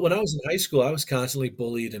 Well, when I was in high school, I was constantly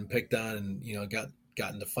bullied and picked on, and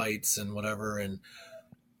got into fights and whatever. And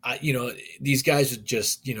these guys would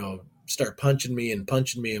just start punching me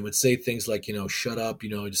and would say things like shut up,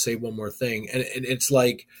 just say one more thing, and it's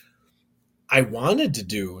like I wanted to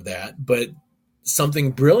do that, but something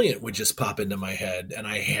brilliant would just pop into my head and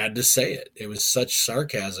I had to say it. It was such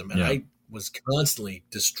sarcasm, and Yeah. I was constantly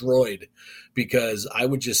destroyed because I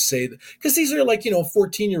would just say that, because these are like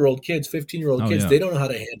 14-year-old kids, 15-year-old Oh, kids. yeah. They don't know how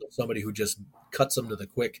to handle somebody who just cuts them to the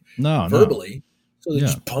quick no, verbally. So they Yeah.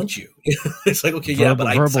 just punch you. It's like, okay, yeah,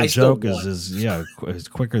 but verbal I still joke won. is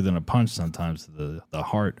quicker than a punch sometimes to the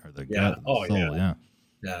heart or the Yeah. gut. and Oh, soul. yeah. Yeah.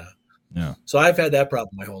 Yeah. Yeah. So I've had that problem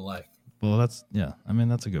my whole life. Well, that's I mean,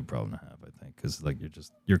 that's a good problem to have, I think, because like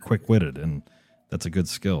you're quick witted, and that's a good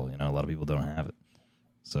skill. You know, a lot of people don't have it.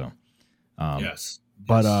 So, Yes.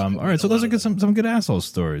 but Yes. all right. So those are good some good asshole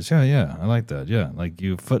stories. Yeah, yeah, I like that. Yeah, like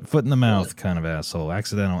you foot in the mouth kind of asshole,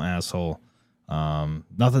 accidental asshole.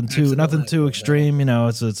 Nothing too Accidental extreme. You know,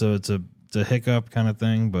 it's a hiccup kind of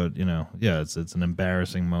thing, but yeah, it's an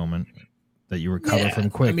embarrassing moment that you recover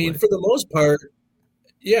from quickly. I mean, for the most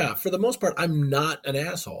part, I'm not an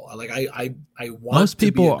asshole. Like I want Most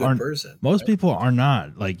people to be a good aren't. person. Most people are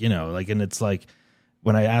not. Like and it's like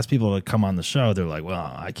when I ask people to come on the show, they're like,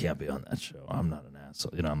 "Well, I can't be on that show. I'm not an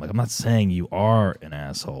asshole." I'm like, I'm not saying you are an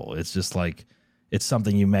asshole. It's just like it's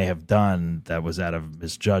something you may have done that was out of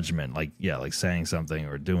misjudgment. Like like saying something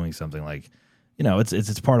or doing something. Like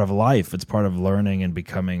it's part of life. It's part of learning and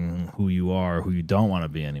becoming who you are, who you don't want to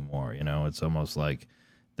be anymore. It's almost like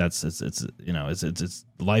it's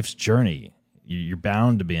life's journey. You're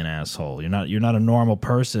bound to be an asshole. You're not a normal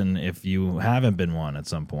person if you haven't been one at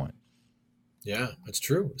some point. Yeah, that's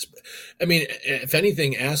true. I mean, if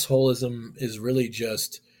anything, assholism is really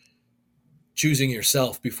just choosing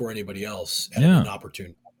yourself before anybody else at an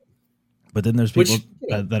opportune. But then there's people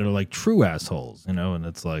Which, that are like true assholes, and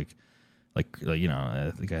it's like I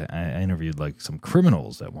think I interviewed like some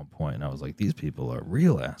criminals at one point, and I was like, these people are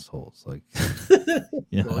real assholes. Like,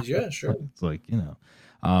 Well, yeah, sure. It's like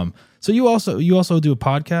So you also do a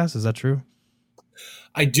podcast? Is that true?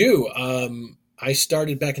 I do. I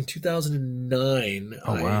started back in 2009.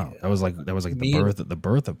 Oh wow, that was like the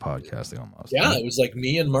birth of podcasting almost. Yeah, right? it was like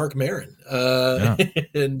me and Mark Maron.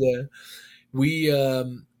 And we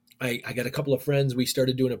I got a couple of friends. We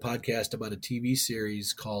started doing a podcast about a TV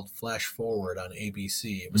series called Flash Forward on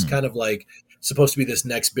ABC. It was kind of like supposed to be this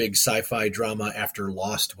next big sci-fi drama after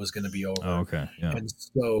Lost was going to be over. Oh, okay. Yeah. And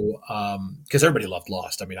so, because everybody loved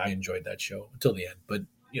Lost. I mean, I enjoyed that show until the end, but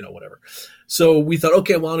whatever. So we thought,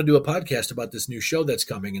 okay, well, I want to do a podcast about this new show that's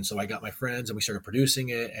coming. And so I got my friends and we started producing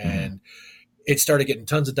it. And it started getting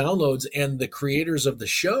tons of downloads, and the creators of the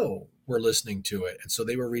show were listening to it. And so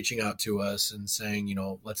they were reaching out to us and saying,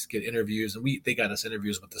 let's get interviews. And they got us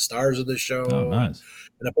interviews with the stars of the show. Oh, nice.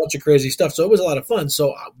 And a bunch of crazy stuff. So it was a lot of fun.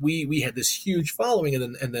 So we had this huge following,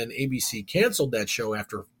 and then ABC canceled that show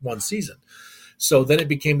after one season. So then it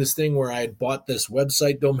became this thing where I had bought this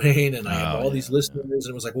website domain, and I had all these listeners,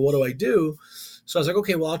 and it was like, well, what do I do? So I was like,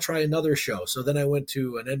 okay, well, I'll try another show. So then I went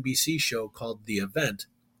to an NBC show called The Event.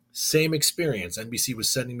 Same experience. NBC was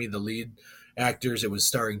sending me the lead actors. It was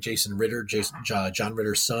starring Jason Ritter, John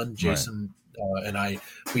Ritter's son. Jason and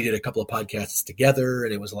we did a couple of podcasts together,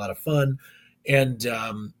 and it was a lot of fun. And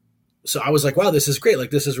so I was like, wow, this is great. Like,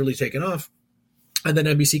 this has really taken off. And then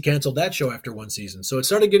NBC canceled that show after one season. So it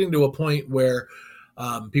started getting to a point where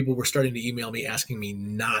people were starting to email me asking me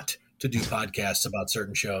not to do podcasts about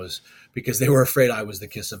certain shows because they were afraid I was the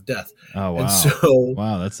kiss of death. Oh, wow. And so,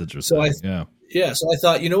 wow, that's interesting. So I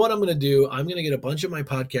thought, you know what I'm going to do? I'm going to get a bunch of my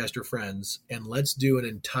podcaster friends and let's do an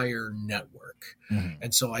entire network. Mm-hmm.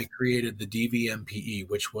 And so I created the DVMPE,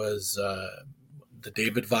 which was the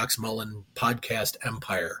David VOX Mullen podcast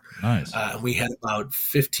empire. Nice. And we had about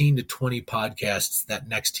 15 to 20 podcasts that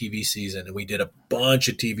next TV season, and we did a bunch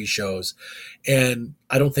of TV shows. And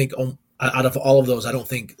I don't think out of all of those, I don't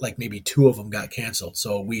think like maybe 2 of them got canceled.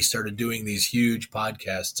 So we started doing these huge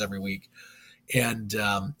podcasts every week. And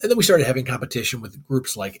then we started having competition with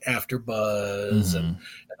groups like AfterBuzz and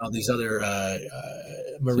all these other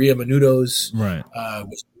Maria Menounos,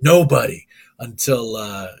 was nobody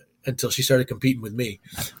until she started competing with me.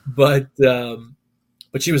 But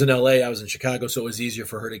she was in LA, I was in Chicago, so it was easier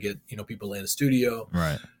for her to get people in the studio.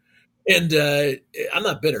 Right. And I'm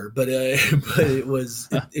not bitter, but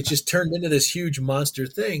it just turned into this huge monster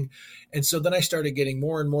thing. And so then I started getting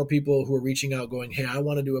more and more people who were reaching out going, hey, I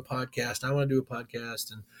want to do a podcast.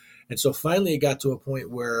 And so finally it got to a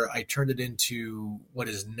point where I turned it into what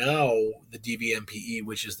is now the DVMPE,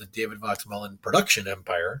 which is the David VOX Mullen production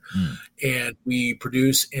empire. And we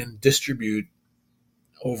produce and distribute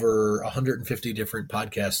over 150 different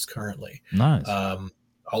podcasts currently. Nice.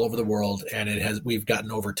 All over the world, and we've gotten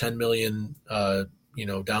over 10 million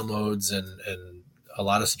downloads and a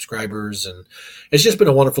lot of subscribers, and it's just been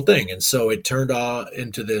a wonderful thing. And so it turned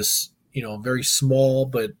into this very small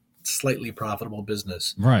but slightly profitable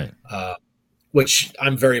business, right? Which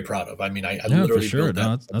I'm very proud of. I mean, I literally for sure.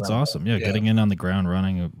 built That's awesome. Yeah, getting in on the ground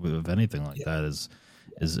running with anything like that is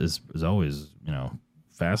always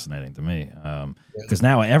fascinating to me, because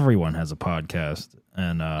now everyone has a podcast,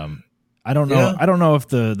 and I don't know. Yeah. I don't know if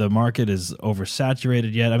the market is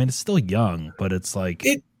oversaturated yet. I mean, it's still young, but it's like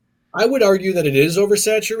I would argue that it is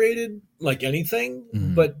oversaturated, like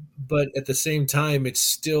anything. But at the same time, it's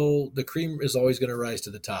still the cream is always going to rise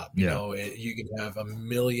to the top. You know, you can have 1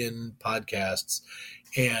 million podcasts,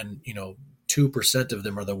 and 2% of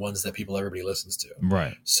them are the ones that everybody listens to.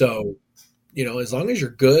 Right. So, as long as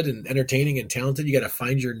you're good and entertaining and talented, you got to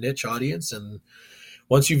find your niche audience, and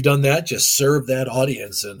once you've done that, just serve that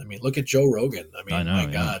audience. And I mean, look at Joe Rogan. I mean, my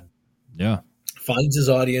God. Yeah. Finds his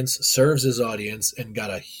audience, serves his audience, and got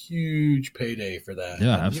a huge payday for that.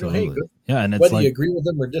 Yeah, absolutely. And it's whether you agree with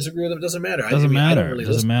them or disagree with them, it doesn't matter. It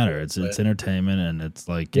doesn't matter. It's entertainment, and it's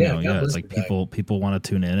like, it's like people want to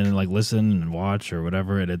tune in and like listen and watch or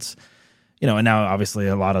whatever. And it's, and now obviously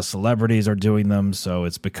a lot of celebrities are doing them. So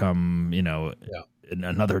it's become,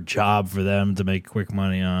 another job for them to make quick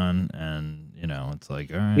money on. And, it's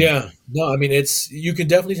like, all right. Yeah. No, I mean, you can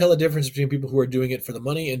definitely tell the difference between people who are doing it for the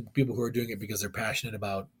money and people who are doing it because they're passionate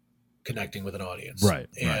about connecting with an audience. Right.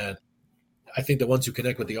 And I think the ones who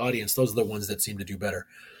connect with the audience, those are the ones that seem to do better.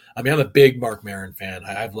 I mean, I'm a big Mark Maron fan.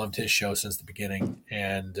 I've loved his show since the beginning.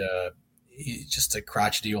 And he's just a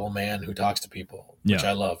crotchety old man who talks to people, which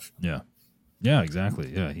I love. Yeah. Yeah,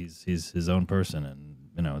 exactly. Yeah. He's his own person, and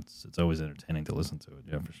it's always entertaining to listen to it.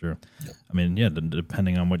 Yeah, for sure. Yeah. I mean,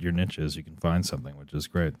 depending on what your niche is, you can find something, which is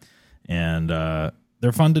great. And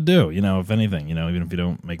they're fun to do, if anything, even if you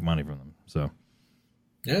don't make money from them. So,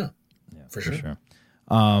 yeah, for sure.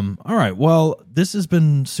 All right. Well, this has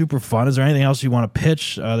been super fun. Is there anything else you want to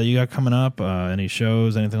pitch that you got coming up? Any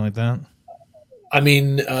shows, anything like that? I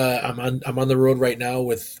mean, I'm on the road right now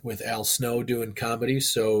with Al Snow doing comedy.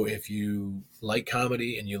 So if you like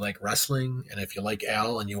comedy and you like wrestling, and if you like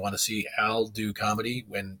Al and you want to see Al do comedy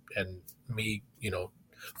and me,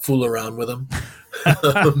 fool around with him,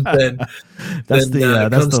 then that's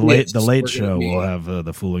the late show. We'll have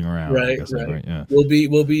the fooling around. Right. Yeah.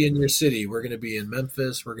 We'll be in your city. We're going to be in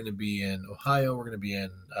Memphis. We're going to be in Ohio. We're going to be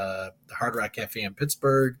in the Hard Rock Cafe in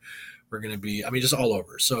Pittsburgh. We're going to be, just all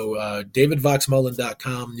over. So,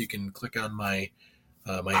 DavidVoxMullen.com. You can click on my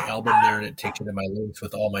my album there, and it takes you to my links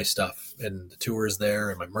with all my stuff, and the tour is there,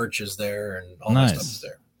 and my merch is there, and all my stuff is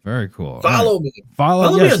there. Very cool. Follow me.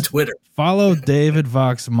 Follow me on Twitter. Follow David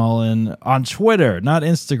VOX Mullen on Twitter, not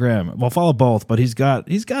Instagram. Well, follow both, but he's got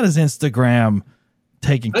his Instagram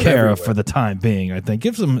taken care of for the time being. I think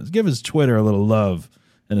give his Twitter a little love,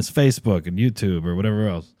 and his Facebook and YouTube or whatever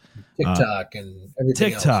else. TikTok and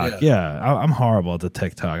everything TikTok, else. Yeah. I'm horrible at the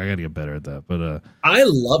TikTok. I got to get better at that. But I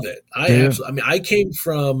love it. I came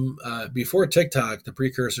from before TikTok. The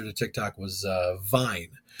precursor to TikTok was Vine.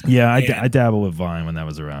 Yeah, I dabble with Vine when that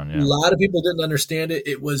was around. Yeah, a lot of people didn't understand it.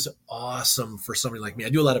 It was awesome for somebody like me. I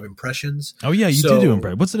do a lot of impressions. Oh yeah, you do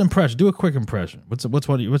impressions. What's an impression? Do a quick impression.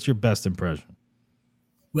 What's your best impression?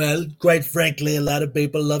 Well, quite frankly, a lot of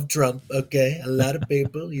people love Trump, okay? A lot of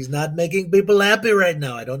people. He's not making people happy right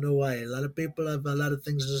now. I don't know why. A lot of people have a lot of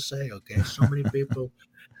things to say, okay? So many people.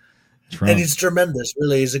 Trump. And he's tremendous,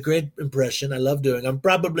 really. He's a great impression. I love doing. I'm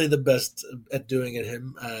probably the best at doing it.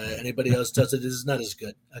 Him. Anybody else does it is not as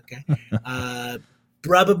good, okay?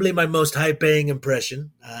 Probably my most high-paying impression.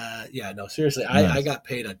 Yeah, no, seriously. Nice. I got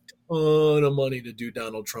paid a ton of money to do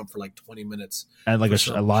Donald Trump for like 20 minutes. At like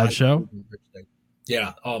a live show?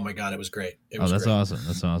 Yeah. Oh my God, it was great. That's great. Awesome.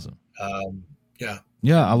 That's awesome. Yeah.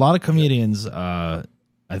 Yeah. A lot of comedians, I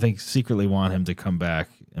think, secretly want him to come back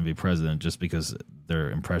and be president just because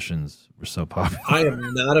their impressions were so popular. I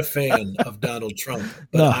am not a fan of Donald Trump,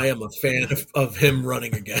 but I am a fan of him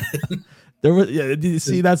running again. At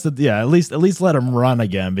least let him run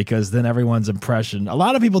again, because then everyone's impression. A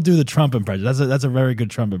lot of people do the Trump impression. That's a very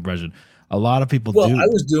good Trump impression. A lot of people do. Well, I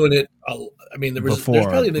was doing it. I mean, there's probably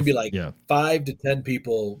going to be like 5 to 10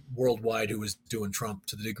 people worldwide who was doing Trump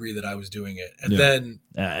to the degree that I was doing it. And then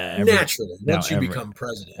naturally, once you become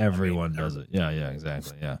president, everyone does it. Yeah,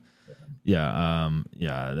 exactly. Yeah. I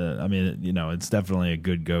mean, it's definitely a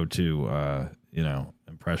good go-to,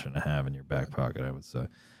 impression to have in your back pocket, I would say.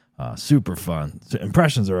 Super fun.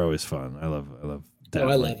 Impressions are always fun. I love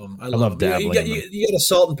dabbling. I love them. I love dabbling. You got to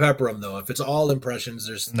salt and pepper them, though. If it's all impressions,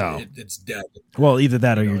 it's dead. Well, either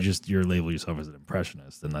that or you're label yourself as an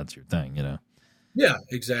impressionist, and that's your thing, Yeah,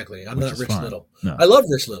 exactly. I'm not Rich Little. No. I love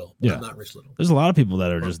Rich Little, but I'm not Rich Little. There's a lot of people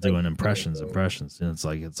that are just doing impressions, and it's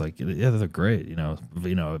like they're great, for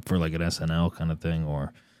like an SNL kind of thing,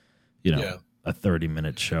 or a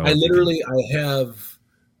 30-minute show. I have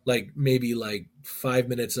maybe 5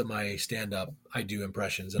 minutes of my stand-up, I do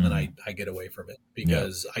impressions, and then I get away from it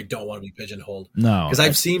because I don't want to be pigeonholed. No, because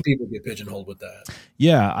I've seen people get pigeonholed with that.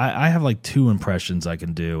 Yeah, I have 2 impressions I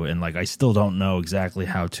can do, and I still don't know exactly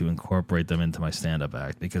how to incorporate them into my stand-up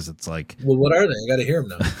act, because it's like, well, what are they? I got to hear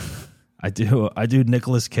them now. I do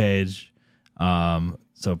Nicolas Cage,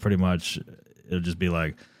 so pretty much it'll just be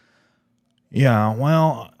like, yeah,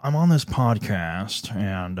 well, I'm on this podcast,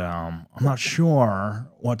 and I'm not sure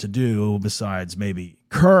what to do besides maybe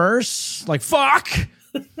curse, like fuck.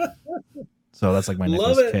 So that's my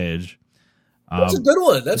Nicolas Cage. That's a good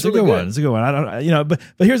one. That's really a good one. It's a good one. I don't, but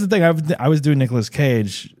here's the thing. I was doing Nicolas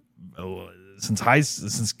Cage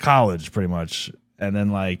since college, pretty much, and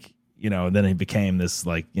then then he became this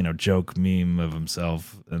joke meme of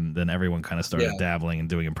himself, and then everyone kind of started dabbling and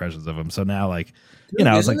doing impressions of him. So now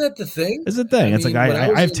isn't that the thing? It's the thing. It's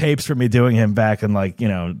I have tapes from me doing him back in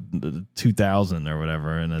 2000 or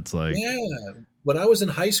whatever, and it's like, yeah. When I was in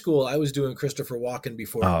high school, I was doing Christopher Walken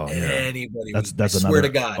before anybody. That's another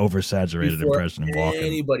oversaturated impression of Walken.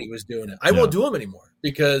 Anybody was doing it. I won't do them anymore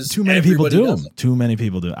because too many people do them. Too many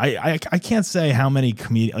people do. I can't say how many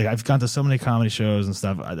comedians. I've gone to so many comedy shows and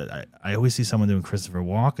stuff. I always see someone doing Christopher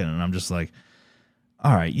Walken, and I'm just like,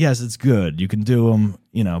 all right, yes, it's good. You can do them,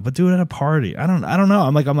 but do it at a party. I don't know.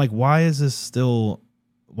 I'm like, why is this still?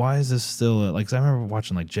 Because I remember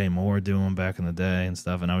watching Jay Moore do them back in the day and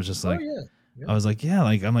stuff, and I was just like. Yeah. I was like,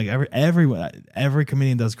 every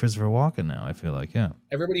comedian does Christopher Walken now. I feel like,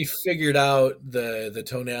 everybody figured out the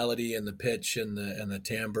tonality and the pitch and the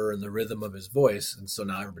timbre and the rhythm of his voice, and so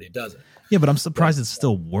now everybody does it. Yeah, but I'm surprised it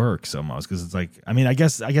still works almost, because it's I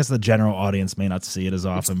guess the general audience may not see it as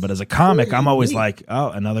often, but as a comic, I'm always like, oh,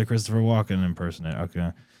 another Christopher Walken impersonator.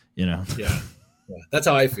 Okay, Yeah, that's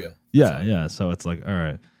how I feel. Yeah. So it's like, all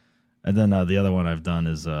right. And then the other one I've done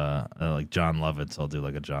is John Lovitz. I'll do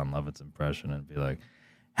a John Lovitz impression and be like,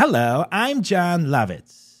 "Hello, I'm John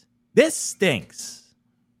Lovitz. This stinks."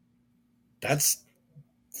 That's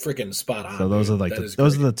freaking spot on. So those are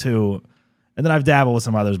the 2. And then I've dabbled with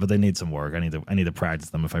some others, but they need some work. I need to practice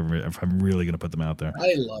them if I'm really going to put them out there.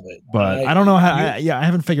 I love it, but I don't know how. I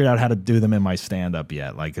haven't figured out how to do them in my stand up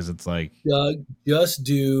yet. Because it's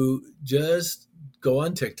just go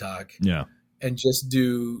on TikTok, and just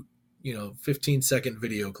do 15-second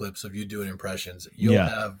video clips of you doing impressions, you'll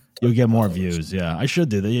get more followers. views. Yeah, I should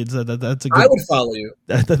do that. That's a good. I would follow you.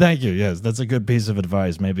 Thank you. Yes, that's a good piece of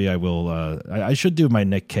advice. Maybe I will. I should do my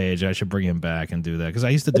Nick Cage. I should bring him back and do that because I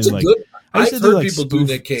used to do like. I've heard people do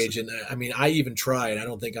Nick Cage, and I mean, I even tried. I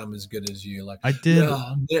don't think I'm as good as you. Like I did.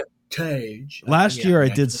 Nick Cage. Last year, I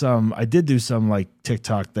did do some like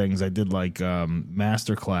TikTok things. I did like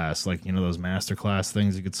masterclass, like those masterclass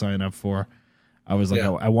things you could sign up for. I was like,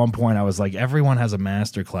 at one point, I was like, everyone has a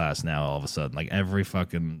master class now. All of a sudden, like every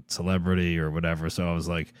fucking celebrity or whatever. So I was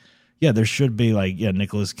like, yeah, there should be like,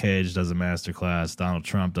 Nicolas Cage does a master class. Donald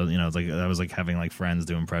Trump does. It's like I was like having like friends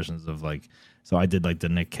do impressions of like. So I did like the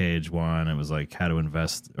Nick Cage one. It was like how to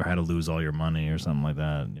invest or how to lose all your money or something like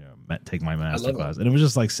that. Take my master class, and it was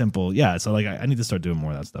just like simple. Yeah, so like I need to start doing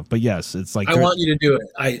more of that stuff. But yes, it's like I want you to do it.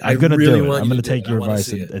 I'm gonna really do it. I'm gonna to take your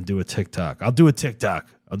advice and do a TikTok. I'll do a TikTok.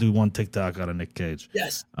 I'll do one TikTok out of Nick Cage.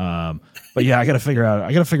 Yes. But yeah, I gotta figure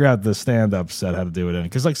out the stand up set how to do it in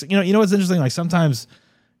because like you know what's interesting, like sometimes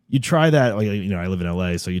you try that, like I live in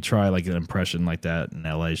LA, so you try like an impression like that in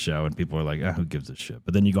LA show and people are like, who gives a shit?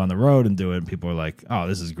 But then you go on the road and do it and people are like, oh,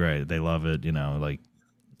 this is great, they love it, like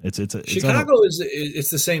Chicago it's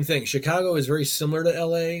the same thing. Chicago is very similar to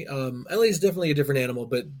LA. LA is definitely a different animal,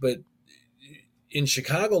 but in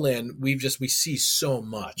Chicagoland we see so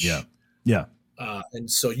much. Yeah.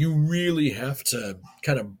 And so you really have to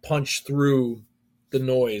kind of punch through the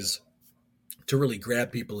noise to really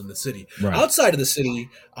grab people in the city. Right. Outside of the city,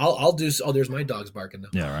 I'll do. Oh, there's my dog's barking now.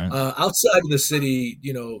 Yeah, right. Outside of the city,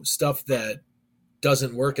 stuff that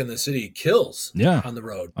doesn't work in the city kills. Yeah. On the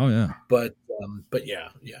road. Oh yeah. But yeah.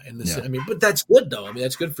 In the city, I mean, but that's good though. I mean,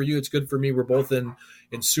 that's good for you. It's good for me. We're both in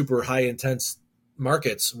super high intense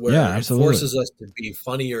markets where it forces us to be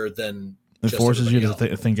funnier than. It forces you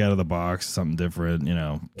to think out of the box, something different,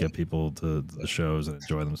 get people to the shows and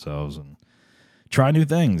enjoy themselves and try new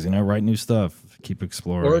things, write new stuff, keep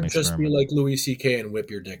exploring. Or just be like Louis C.K. and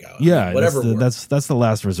whip your dick out. Yeah, I mean, whatever. That's the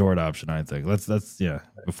last resort option, I think. That's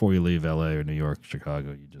before you leave L.A. or New York,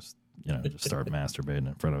 Chicago, you just start masturbating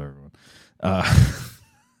in front of everyone.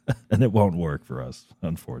 And it won't work for us,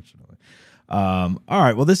 unfortunately. All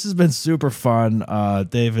right. Well, this has been super fun.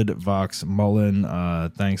 David VOX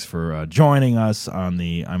Mullen, thanks for joining us on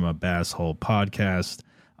the I'm a Basshole podcast.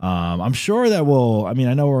 I'm sure that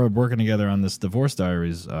I know we're working together on this Divorce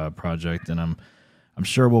Diaries project, and I'm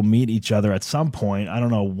sure we'll meet each other at some point. I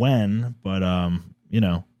don't know when, but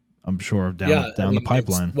I'm sure down the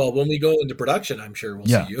pipeline. Well, when we go into production, I'm sure we'll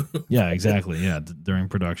see you. Yeah, exactly. Yeah, during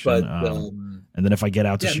production. But, and then if I get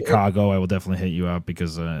out to Chicago, I will definitely hit you up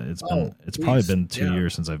because it's probably been 2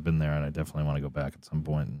 years since I've been there, and I definitely want to go back at some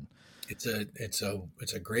point. It's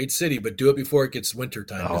a great city, but do it before it gets winter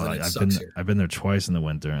time. I've been there twice in the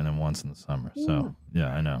winter and then once in the summer. So yeah,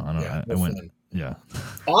 I know. I went. Fun. Yeah,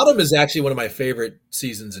 autumn is actually one of my favorite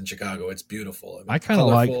seasons in Chicago. It's beautiful. I kind of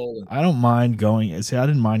like. I don't mind going. See, I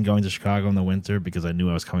didn't mind going to Chicago in the winter because I knew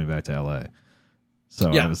I was coming back to LA. So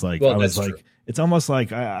I was like, true. It's almost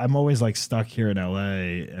like I'm always like stuck here in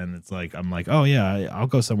LA, and it's like I'm like, oh yeah, I'll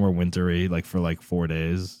go somewhere wintry, like for like 4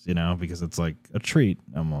 days, because it's like a treat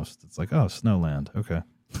almost. It's like, oh, Snowland, okay.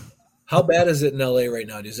 How bad is it in LA right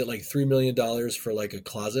now? Is it like $3 million for like a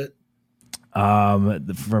closet?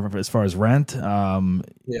 As far as rent,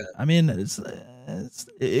 yeah. I mean,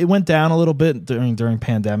 it went down a little bit during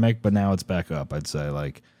pandemic, but now it's back up. I'd say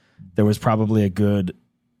like there was probably a good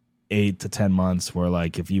 8 to 10 months where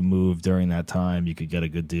like if you moved during that time you could get a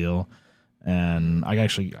good deal, and I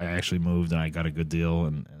actually moved and I got a good deal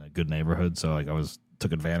in a good neighborhood, so like I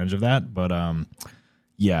took advantage of that. But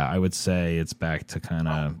yeah, I would say it's back to kind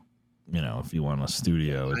of if you want a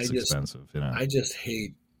studio, it's expensive. I just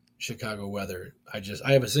hate Chicago weather. I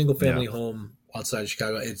have a single family home outside of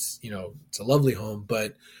Chicago. It's it's a lovely home,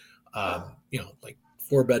 but like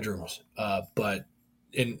 4 bedrooms. But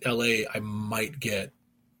in LA I might get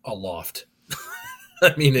a loft.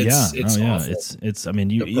 I mean, it's awful. It's. I mean,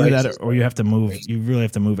 you either that or you have to move. You really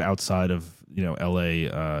have to move outside of LA.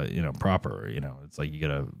 Proper. It's like you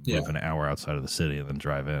gotta move an hour outside of the city and then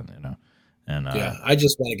drive in. And I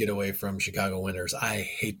just want to get away from Chicago winters. I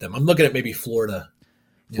hate them. I'm looking at maybe Florida.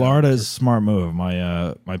 Florida is a smart move.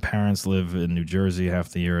 My parents live in New Jersey half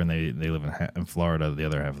the year, and they live in Florida the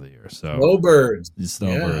other half of the year. So snowbirds.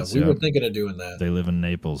 Snowbirds. We were thinking of doing that. They live in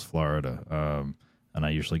Naples, Florida. And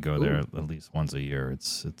I usually go there at least once a year.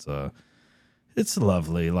 It's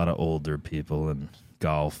lovely. A lot of older people and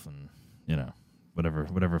golf and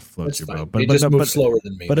whatever floats your boat. But just move slower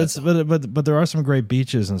than me. But there are some great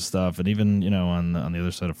beaches and stuff. And even on the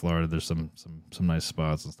other side of Florida, there's some nice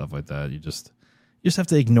spots and stuff like that. You just have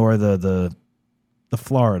to ignore the the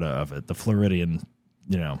Florida of it, the Floridian,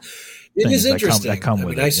 you know. It is interesting. That come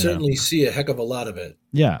with it, I certainly see a heck of a lot of it.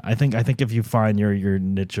 Yeah, I think if you find your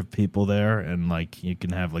niche of people there, and like you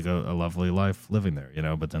can have like a lovely life living there, you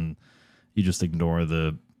know, but then you just ignore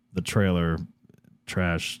the trailer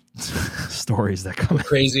trash stories that come. The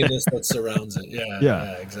craziness that surrounds it.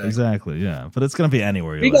 Yeah, exactly. Yeah, but it's gonna be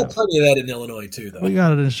anywhere. We got plenty of that in Illinois too, though. We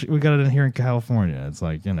got it in here in California. It's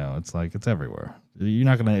like, you know, it's everywhere. You're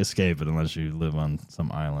not gonna escape it unless you live on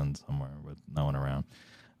some island somewhere with no one around.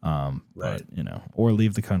 Right. But, you know, or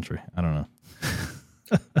leave the country. I don't know.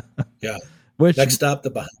 Yeah. Which next stop, the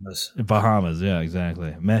Bahamas. Bahamas, yeah,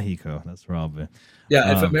 exactly. Mexico, that's where I'll be.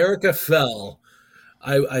 Yeah, if America fell,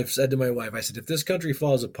 I've said to my wife, I said, if this country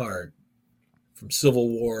falls apart from civil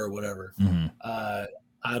war or whatever,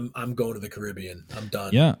 I'm going to the Caribbean. I'm done.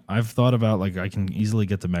 Yeah, I've thought about, like, I can easily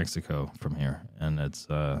get to Mexico from here, and it's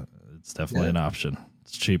definitely an option.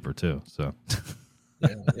 It's cheaper too, so.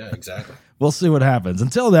 Yeah, exactly. We'll see what happens.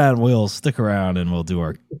 Until then, we'll stick around and we'll do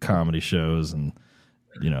our comedy shows and,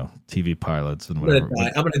 you know, TV pilots and whatever.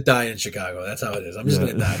 I'm going to die in Chicago. That's how it is. I'm just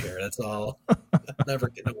going to die here. That's all. Never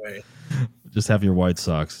getting away. Just have your White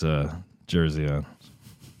Sox jersey on.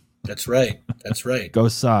 That's right. Go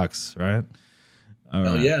Sox, right?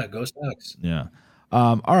 Yeah, go Sox. Yeah.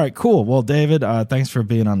 All right, cool. Well, David, thanks for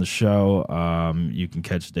being on the show. You can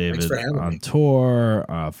catch David on tour.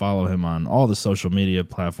 Follow him on all the social media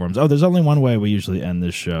platforms. Oh, there's only one way we usually end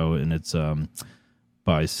this show, and it's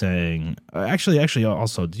by saying, actually,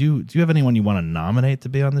 also, do you have anyone you want to nominate to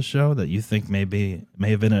be on the show that you think may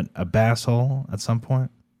have been a Basshole at some point?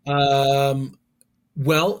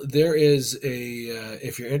 Well, there is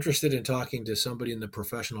if you're interested in talking to somebody in the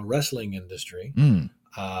professional wrestling industry,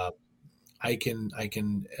 I can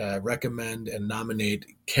recommend and nominate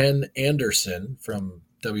Ken Anderson from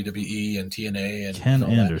WWE and TNA. And Ken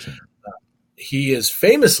Anderson. He is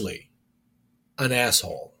famously an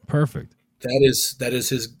asshole. Perfect. That is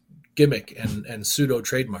his gimmick and pseudo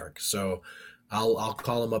trademark. So I'll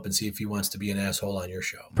call him up and see if he wants to be an asshole on your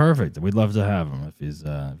show. Perfect. We'd love to have him. If he's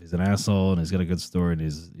an asshole and he's got a good story and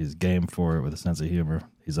he's game for it with a sense of humor,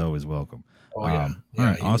 he's always welcome. Oh yeah. All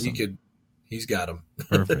right. Awesome. He's got him.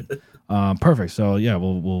 Perfect. Perfect. So yeah,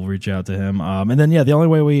 we'll reach out to him. And then the only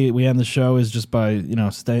way we end the show is just by, you know,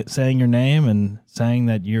 saying your name and saying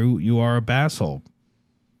that you are a Basshole.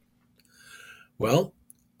 Well,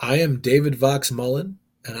 I am David VOX Mullen,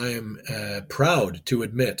 and I am proud to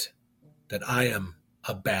admit that I am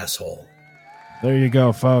a Basshole. There you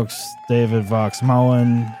go, folks. David VOX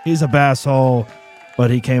Mullen. He's a Basshole, but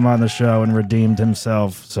he came on the show and redeemed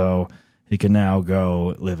himself, so he can now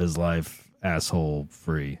go live his life asshole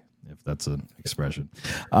free, if that's an expression.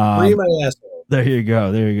 Free my asshole. There you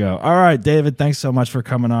go. All right, David, thanks so much for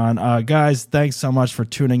coming on. Guys, thanks so much for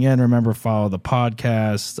tuning in. Remember, follow the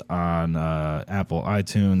podcast on Apple,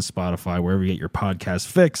 iTunes, Spotify, wherever you get your podcast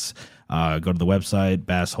fix. Go to the website,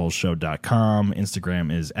 bassholeshow.com. Instagram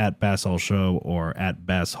is @bassholeshow or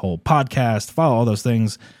 @bassholepodcast. Follow all those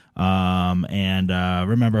things. And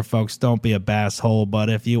remember, folks, don't be a basshole, but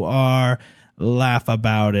if you are, laugh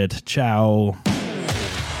about it. Ciao.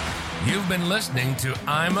 You've been listening to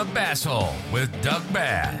I'm a Basshole with Doug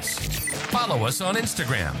Bass. Follow us on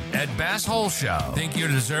Instagram @Basshole Show. Think you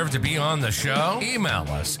deserve to be on the show? Email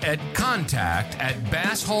us at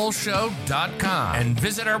contact@bassholeshow.com and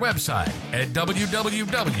visit our website at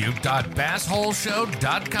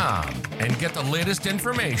www.bassholeshow.com and get the latest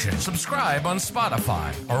information. Subscribe on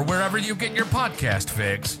Spotify or wherever you get your podcast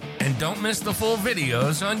fix, and don't miss the full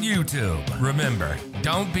videos on YouTube. Remember,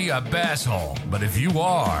 don't be a basshole, but if you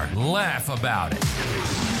are, laugh about it.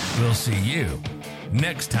 We'll see you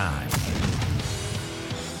next time.